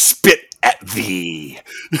 I spit at thee.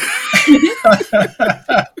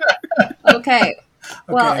 Okay.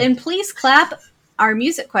 Well, and please clap our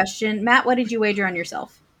music question. Matt, what did you wager on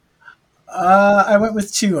yourself? I went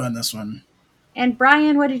with 2 on this one. And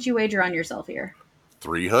Brian, what did you wager on yourself here?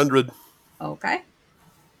 300. Okay.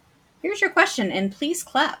 Here's your question, and please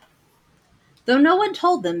clap. Though no one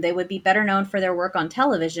told them they would be better known for their work on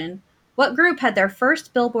television, what group had their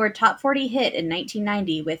first Billboard Top 40 hit in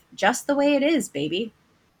 1990 with Just the Way It Is, Baby?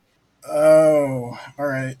 Oh, all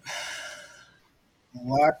right.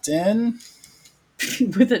 Locked in?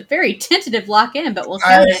 With a very tentative lock in, but we'll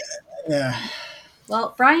count it. Yeah.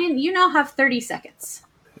 Well, Brian, you now have 30 seconds.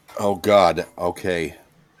 Oh, God. Okay.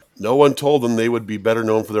 No one told them they would be better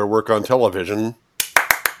known for their work on television.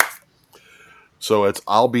 So it's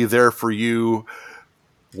I'll be there for you.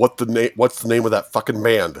 What's the name of that fucking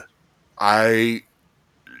band?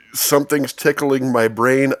 Something's tickling my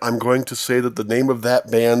brain. I'm going to say that the name of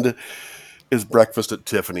that band is Breakfast at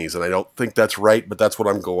Tiffany's, and I don't think that's right, but that's what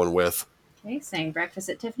I'm going with. Okay, saying Breakfast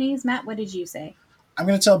at Tiffany's. Matt, what did you say? I'm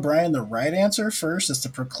going to tell Brian the right answer first. It's the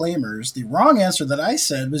Proclaimers. The wrong answer that I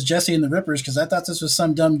said was Jesse and the Rippers, because I thought this was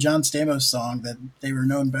some dumb John Stamos song that they were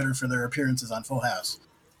known better for their appearances on Full House.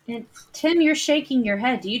 And Tim, you're shaking your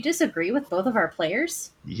head. Do you disagree with both of our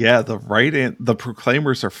players? Yeah, the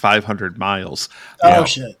Proclaimers are 500 miles. Oh,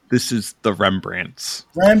 shit. This is the Rembrandts.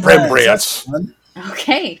 Rembrandts.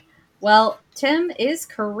 Okay. Well, Tim is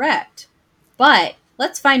correct. But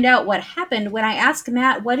let's find out what happened when I asked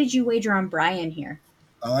Matt, what did you wager on Brian here?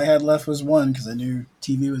 All I had left was one, because I knew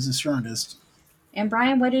TV was the strongest. And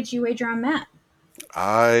Brian, what did you wager on Matt?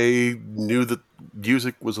 I knew that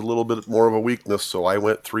music was a little bit more of a weakness, so I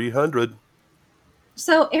went 300.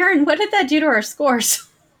 So, Aaron, what did that do to our scores?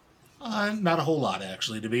 Not a whole lot,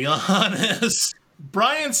 actually, to be honest.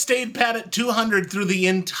 Brian stayed pat at 200 through the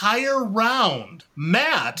entire round.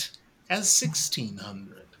 Matt has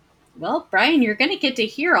 1,600. Well, Brian, you're going to get to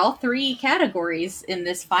hear all three categories in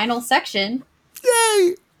this final section.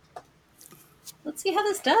 Yay! Let's see how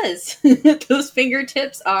this does. Those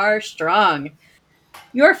fingertips are strong.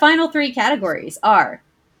 Your final three categories are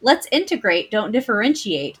Let's Integrate, Don't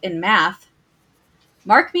Differentiate in math,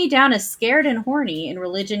 Mark Me Down as Scared and Horny in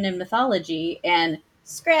religion and mythology, and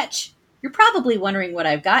Scratch, you're probably wondering what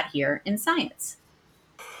I've got here in science.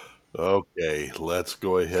 Okay, let's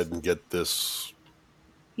go ahead and get this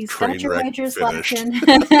He's train got your wreck wagers finished.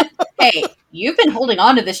 locked in. Hey, you've been holding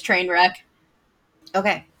on to this train wreck.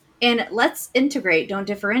 Okay. In Let's Integrate, Don't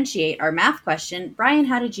Differentiate, our math question, Brian,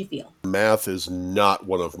 how did you feel? Math is not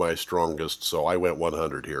one of my strongest, so I went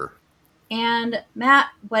 100 here. And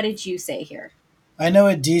Matt, what did you say here? I know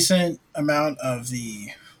a decent amount of the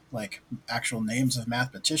actual names of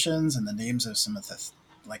mathematicians and the names of some of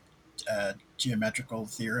the geometrical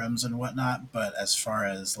theorems and whatnot, but as far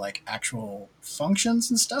as actual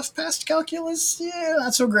functions and stuff past calculus, yeah,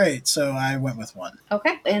 not so great. So I went with one.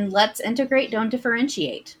 Okay. In Let's Integrate, Don't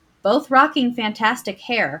Differentiate, both rocking fantastic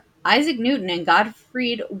hair, Isaac Newton and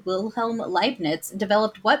Gottfried Wilhelm Leibniz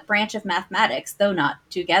developed what branch of mathematics, though not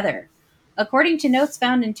together? According to notes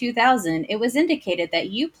found in 2000, it was indicated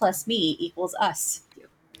that you plus me equals us.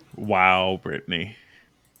 Wow, Brittany.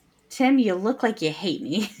 Tim, you look like you hate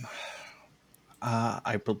me.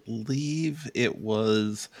 I believe it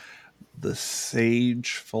was the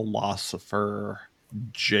sage philosopher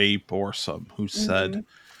Jay Borsum who said,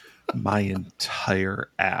 my entire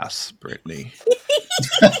ass, Brittany.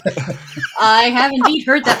 I have indeed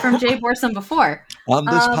heard that from Jay Borsum before. On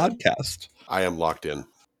this podcast. I am locked in.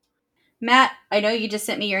 Matt, I know you just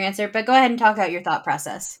sent me your answer, but go ahead and talk out your thought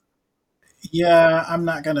process. Yeah, I'm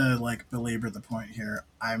not going to belabor the point here.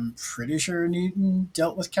 I'm pretty sure Newton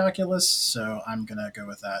dealt with calculus, so I'm going to go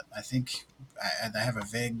with that. I think I have a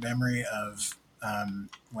vague memory of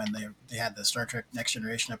when they had the Star Trek Next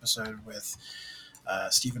Generation episode with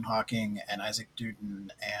Stephen Hawking and Isaac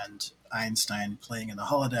Newton and Einstein playing in the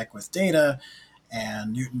holodeck with Data,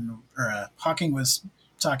 and Hawking was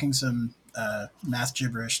talking some math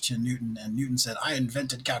gibberish to Newton, and Newton said, I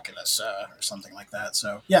invented calculus, or something like that.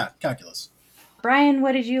 So, yeah, calculus. Brian,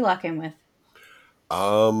 what did you lock in with?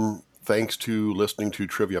 Thanks to listening to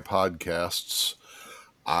trivia podcasts,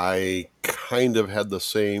 I kind of had the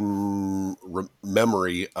same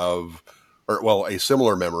memory of, a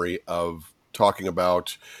similar memory of talking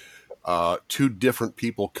about two different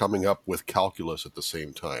people coming up with calculus at the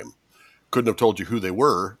same time. Couldn't have told you who they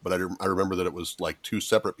were, but I remember that it was two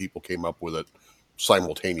separate people came up with it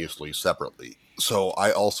simultaneously, separately. So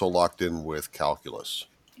I also locked in with calculus.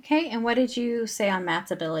 Okay, and what did you say on Matt's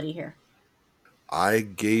ability here? I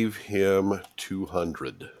gave him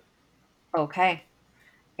 200. Okay.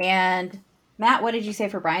 And Matt, what did you say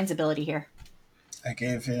for Brian's ability here? I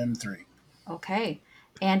gave him 3. Okay.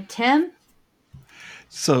 And Tim?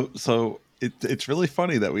 So it's really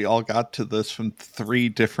funny that we all got to this from 3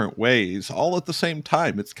 different ways, all at the same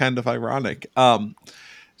time. It's kind of ironic.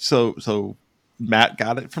 So Matt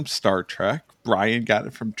got it from Star Trek. Brian got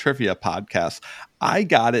it from trivia podcasts. I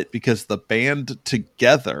got it because the band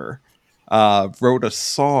Together wrote a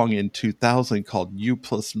song in 2000 called "You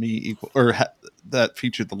Plus Me Equal," that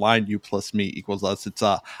featured the line "You plus me equals us." It's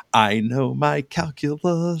I know my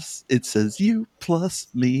calculus. It says "You plus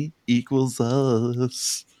me equals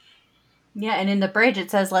us." Yeah, and in the bridge it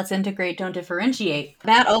says, let's integrate, don't differentiate.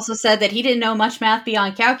 Matt also said that he didn't know much math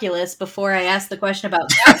beyond calculus before I asked the question about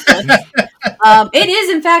calculus. It is,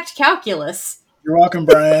 in fact, calculus. You're welcome,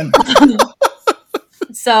 Brian.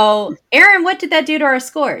 So, Aaron, what did that do to our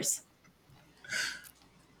scores?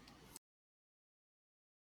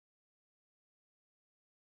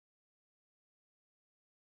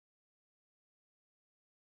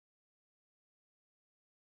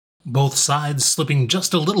 Both sides slipping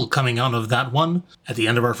just a little coming out of that one. At the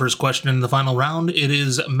end of our first question in the final round, it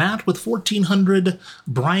is Matt with 1,400,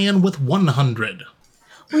 Brian with 100.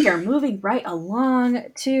 We are moving right along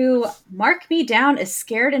to Mark Me Down as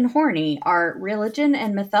Scared and Horny, our religion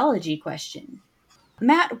and mythology question.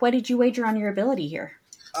 Matt, what did you wager on your ability here?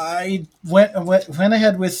 I went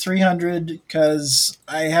ahead with 300 because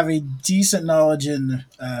I have a decent knowledge in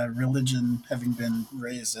religion, having been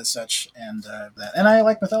raised as such, and I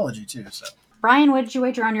like mythology too. So, Brian, what did you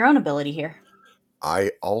wager on your own ability here?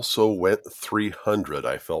 I also went 300.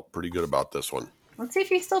 I felt pretty good about this one. Let's see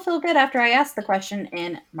if you still feel good after I ask the question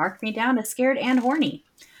in Mark Me Down as Scared and Horny.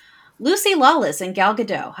 Lucy Lawless and Gal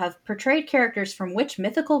Gadot have portrayed characters from which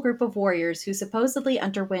mythical group of warriors who supposedly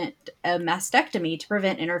underwent a mastectomy to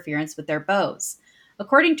prevent interference with their bows?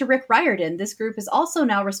 According to Rick Riordan, this group is also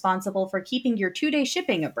now responsible for keeping your 2-day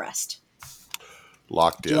shipping abreast.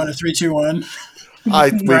 Locked do in. you want a 3, 2, 1?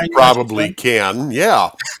 We probably can.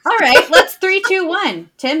 Yeah. All right, let's 3, 2,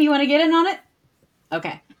 1. Tim, you want to get in on it?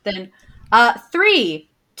 Okay, then 3,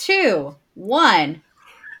 2, 1.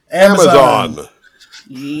 Amazon.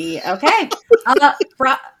 Yeah, okay.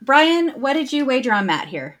 Brian, what did you wager on Matt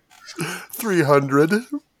here? 300.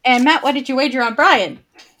 And Matt, what did you wager on Brian?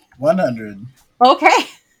 100. Okay.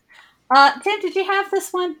 Tim, did you have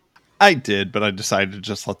this one? I did, but I decided to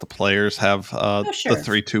just let the players have sure. the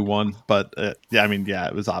 3, 2, 1. But it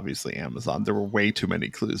was obviously Amazon. There were way too many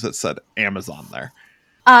clues that said Amazon there.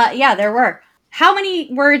 Yeah, there were. How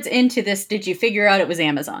many words into this did you figure out it was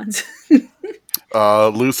Amazon's?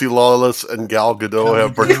 Lucy Lawless and Gal Gadot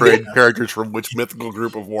have portrayed characters from which mythical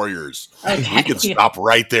group of warriors? Okay. We can stop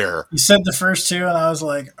right there. You said the first two, and I was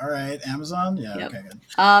like, all right, Amazon? Yeah, Yep. Okay,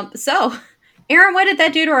 good. So, Aaron, what did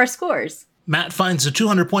that do to our scores? Matt finds the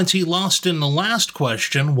 200 points he lost in the last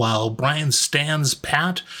question, while Brian stands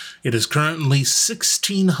pat. It is currently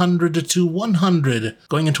 1,600 to 100,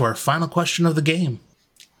 going into our final question of the game.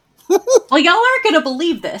 Well, y'all aren't going to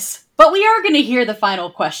believe this, but we are going to hear the final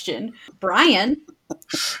question. Brian,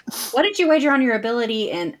 what did you wager on your ability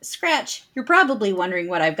in Scratch? You're probably wondering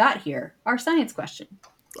what I've got here. Our science question.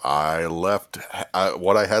 I left,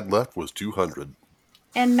 what I had left was 200.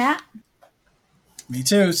 And Matt? Me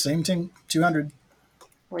too, same thing, 200.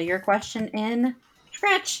 Well, your question in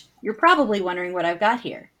Scratch. You're probably wondering what I've got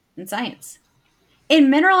here in science. In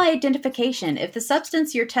mineral identification, if the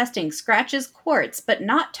substance you're testing scratches quartz but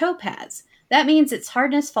not topaz, that means its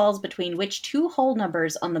hardness falls between which two whole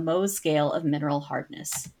numbers on the Mohs scale of mineral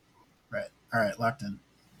hardness? Right. All right, locked in.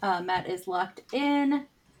 Matt is locked in.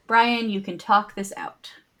 Brian, you can talk this out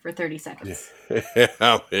for 30 seconds.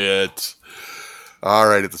 It. All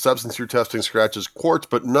right, if the substance you're testing scratches quartz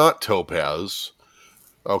but not topaz,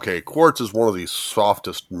 okay, quartz is one of the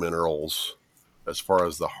softest minerals as far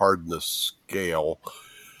as the hardness scale.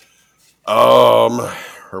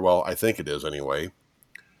 I think it is anyway.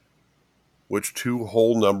 Which two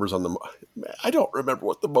whole numbers on the... I don't remember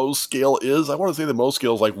what the Mohs scale is. I want to say the Mohs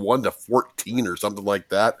scale is like 1 to 14 or something like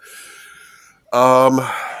that.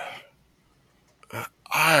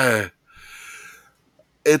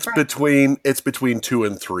 It's between 2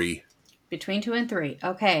 and 3. Between 2 and 3.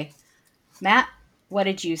 Okay. Matt, what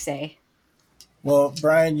did you say? Well,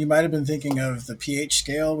 Brian, you might have been thinking of the pH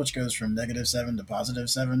scale, which goes from -7 to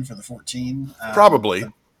 +7 for the 14. Probably.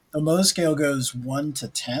 The Mohs scale goes 1 to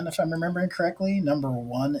 10, if I'm remembering correctly. Number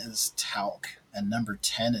 1 is talc, and number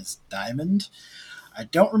 10 is diamond. I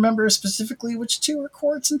don't remember specifically which two are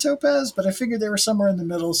quartz and topaz, but I figured they were somewhere in the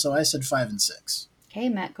middle, so I said 5 and 6. Okay,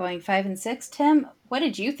 Matt going 5 and 6. Tim, what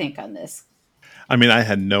did you think on this? I mean, I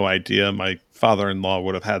had no idea. My father-in-law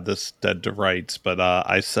would have had this dead to rights, but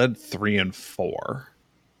I said 3 and 4.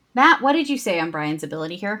 Matt, what did you say on Brian's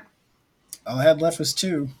ability here? All I had left was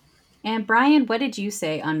 2. And Brian, what did you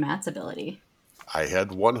say on Matt's ability? I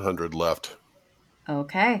had 100 left.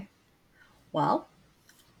 Okay. Well,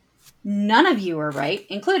 none of you are right,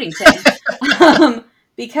 including Tim.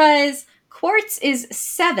 Because quartz is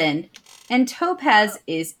 7 and topaz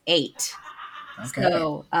is 8. Okay.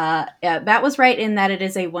 So Matt was right in that it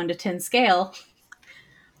is a 1 to 10 scale.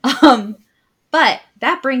 But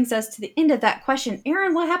that brings us to the end of that question.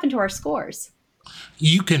 Aaron, what happened to our scores?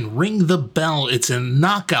 You can ring the bell. It's a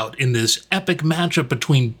knockout in this epic matchup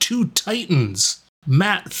between two titans.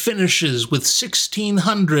 Matt finishes with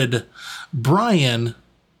 1,600. Brian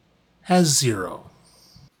has 0.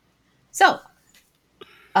 So,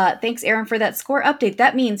 thanks, Aaron, for that score update.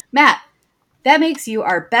 That means, Matt, That makes you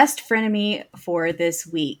our best frenemy for this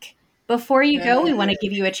week. Before you go, we want to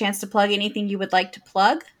give you a chance to plug anything you would like to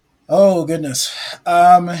plug. Oh, goodness.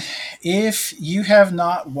 If you have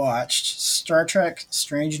not watched Star Trek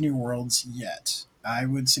Strange New Worlds yet, I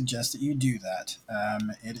would suggest that you do that.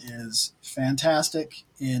 It is fantastic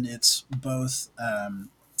in its both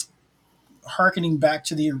hearkening back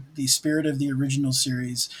to the spirit of the original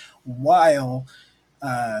series while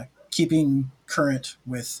keeping current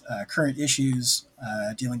with current issues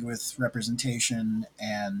dealing with representation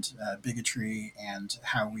and bigotry and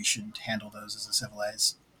how we should handle those as a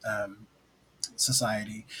civilized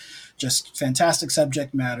society. Just fantastic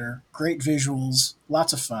subject matter, great visuals,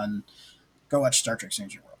 lots of fun. Go watch Star Trek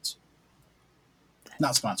Strange New Worlds.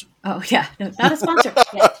 Not sponsored. Oh, yeah. No, not a sponsor.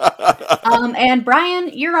 And Brian,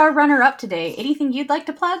 you're our runner-up today. Anything you'd like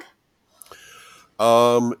to plug?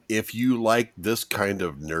 If you like this kind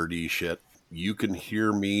of nerdy shit, you can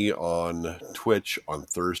hear me on Twitch on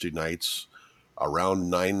Thursday nights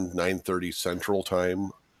around 9:30 Central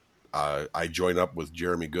Time. I join up with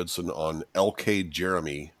Jeremy Goodson on LK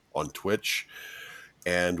Jeremy on Twitch,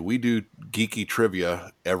 and we do geeky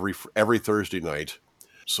trivia every Thursday night.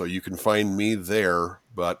 So you can find me there,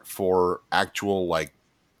 but for actual like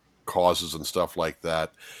causes and stuff like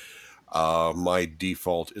that, my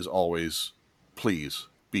default is always, please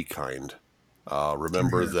be kind.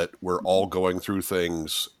 Remember that we're all going through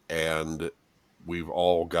things, and we've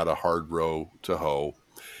all got a hard row to hoe.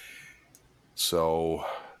 So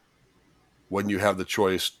when you have the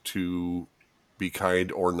choice to be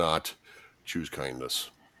kind or not, choose kindness.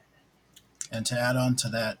 And to add on to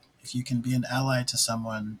that, if you can be an ally to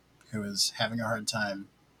someone who is having a hard time,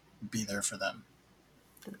 be there for them.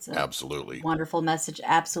 That's a Absolutely. wonderful message.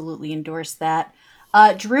 Absolutely endorse that.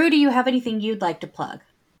 Drew, do you have anything you'd like to plug?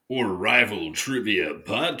 Or rival trivia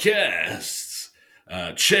podcasts.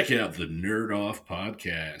 Check out the Nerd Off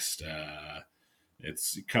podcast. It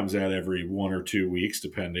comes out every 1 or 2 weeks,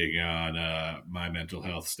 depending on my mental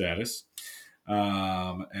health status.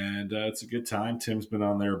 And it's a good time. Tim's been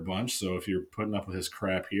on there a bunch, so if you're putting up with his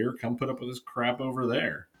crap here, come put up with his crap over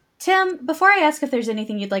there. Tim, before I ask if there's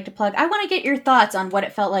anything you'd like to plug, I want to get your thoughts on what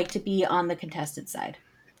it felt like to be on the contested side.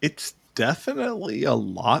 It's definitely a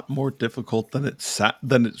lot more difficult than it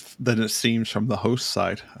seems from the host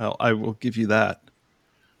side. I will give you that.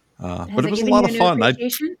 But it was a lot of fun. I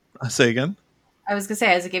say again. I was gonna say,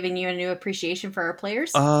 has it given you a new appreciation for our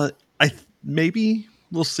players? Maybe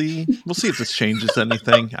we'll see. We'll see if this changes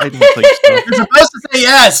anything. I don't think so. You're supposed to say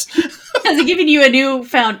yes. Has it given you a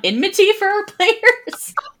newfound enmity for our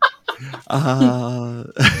players?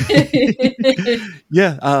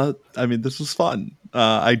 Yeah. I mean, this was fun.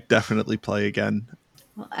 I definitely play again.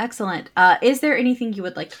 Well, excellent. Is there anything you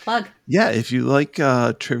would like to plug? Yeah, if you like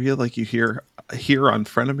trivia like you hear here on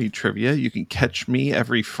Frenemy Trivia, you can catch me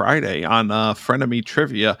every Friday on Frenemy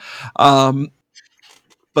Trivia.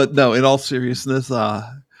 But no, in all seriousness,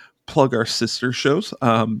 plug our sister shows,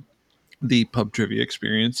 the Pub Trivia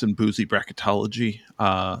Experience and Boozy Bracketology.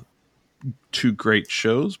 Two great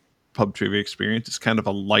shows. Pub Trivia Experience is kind of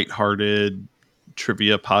a lighthearted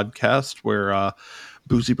trivia podcast where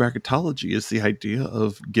Boozy Bracketology is the idea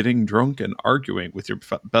of getting drunk and arguing with your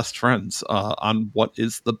best friends on what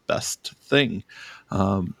is the best thing.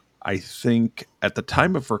 I think at the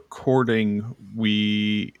time of recording,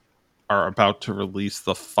 we are about to release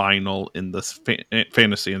the final in this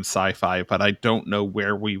fantasy and sci-fi, but I don't know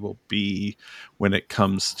where we will be when it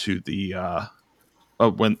comes to the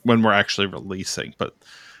when we're actually releasing. But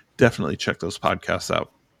definitely check those podcasts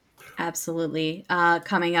out. Absolutely.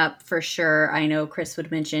 Coming up for sure, I know Chris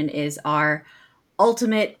would mention, is our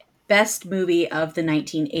ultimate best movie of the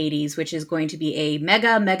 1980s, which is going to be a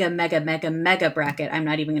mega bracket. I'm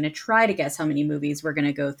not even going to try to guess how many movies we're going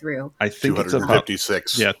to go through. I think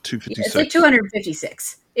 256. It's about, 256. It's like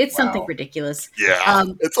 256. It's something ridiculous. Yeah,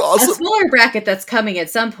 it's awesome. A smaller bracket that's coming at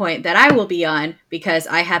some point that I will be on because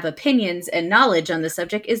I have opinions and knowledge on the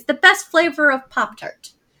subject is the best flavor of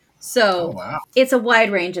Pop-Tart. So It's a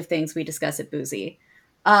wide range of things we discuss at Boozy.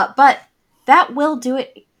 But that will do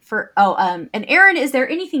it for... and Aaron, is there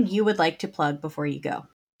anything you would like to plug before you go?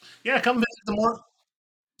 Yeah, come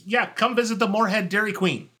visit the Moorhead Dairy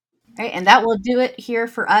Queen. All right, and that will do it here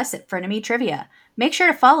for us at Frenemy Trivia. Make sure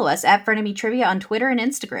to follow us at Frenemy Trivia on Twitter and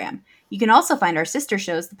Instagram. You can also find our sister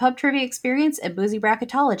shows, The Pub Trivia Experience and Boozy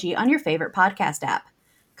Bracketology, on your favorite podcast app.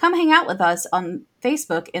 Come hang out with us on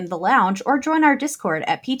Facebook in the lounge or join our Discord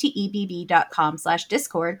at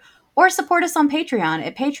ptebb.com/discord or support us on Patreon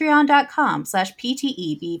at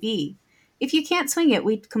patreon.com/ptebb. If you can't swing it,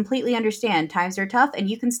 we completely understand. Times are tough, and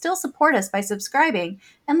you can still support us by subscribing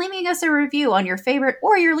and leaving us a review on your favorite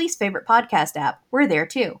or your least favorite podcast app. We're there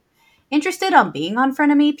too. Interested on being on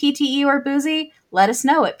Frenemy, PTE, or Boozy? Let us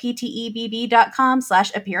know at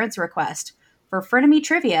ptebb.com/appearance request. For Frenemy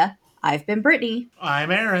Trivia, I've been Brittany. I'm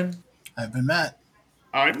Aaron. I've been Matt.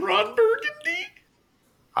 I'm Ron Burgundy.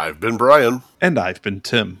 I've been Brian. And I've been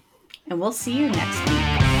Tim. And we'll see you next week.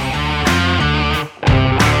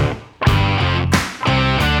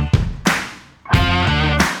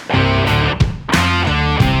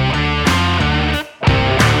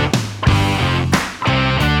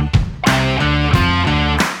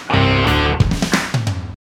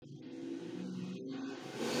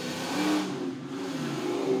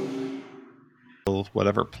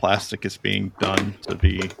 Whatever plastic is being done to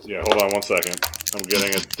be. Yeah, hold on 1 second. I'm getting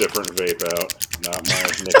a different vape out, not my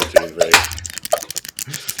nicotine vape.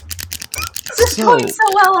 This is going so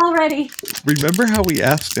well already. Remember how we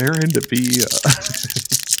asked Aaron to be...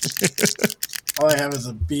 All I have is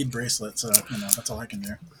a bead bracelet, so that's all I can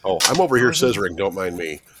do. Oh, I'm over here scissoring. Don't mind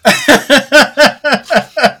me.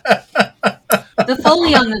 The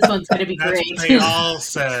Foley on this one's going to be That's great. what they all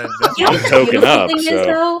said. You know I'm what the token beautiful up, thing is, so-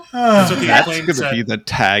 though? That's what the That's acclaim going to said. be the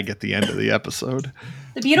tag at the end of the episode.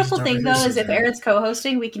 The beautiful Just thing, over though, here is if scissoring. Aaron's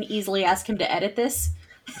co-hosting, we can easily ask him to edit this.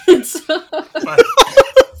 So-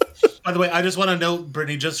 By the way, I just want to note,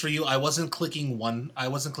 Brittany, just for you, I wasn't clicking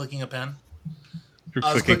a pen. You're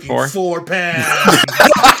I was clicking clicking for? 4 pens.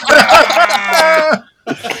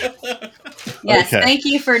 Yes, Okay. thank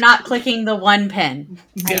you for not clicking the one pen.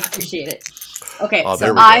 I Yeah. appreciate it. Okay, Oh, so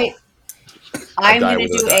there we go. I'm die going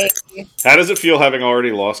to with do a a... How does it feel having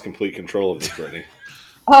already lost complete control of this, Brittany?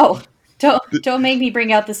 Oh, don't make me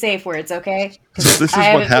bring out the safe words, okay? This is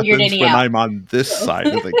I what haven't figured happens any when out. I'm on this side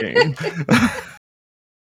of the game.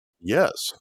 Yes.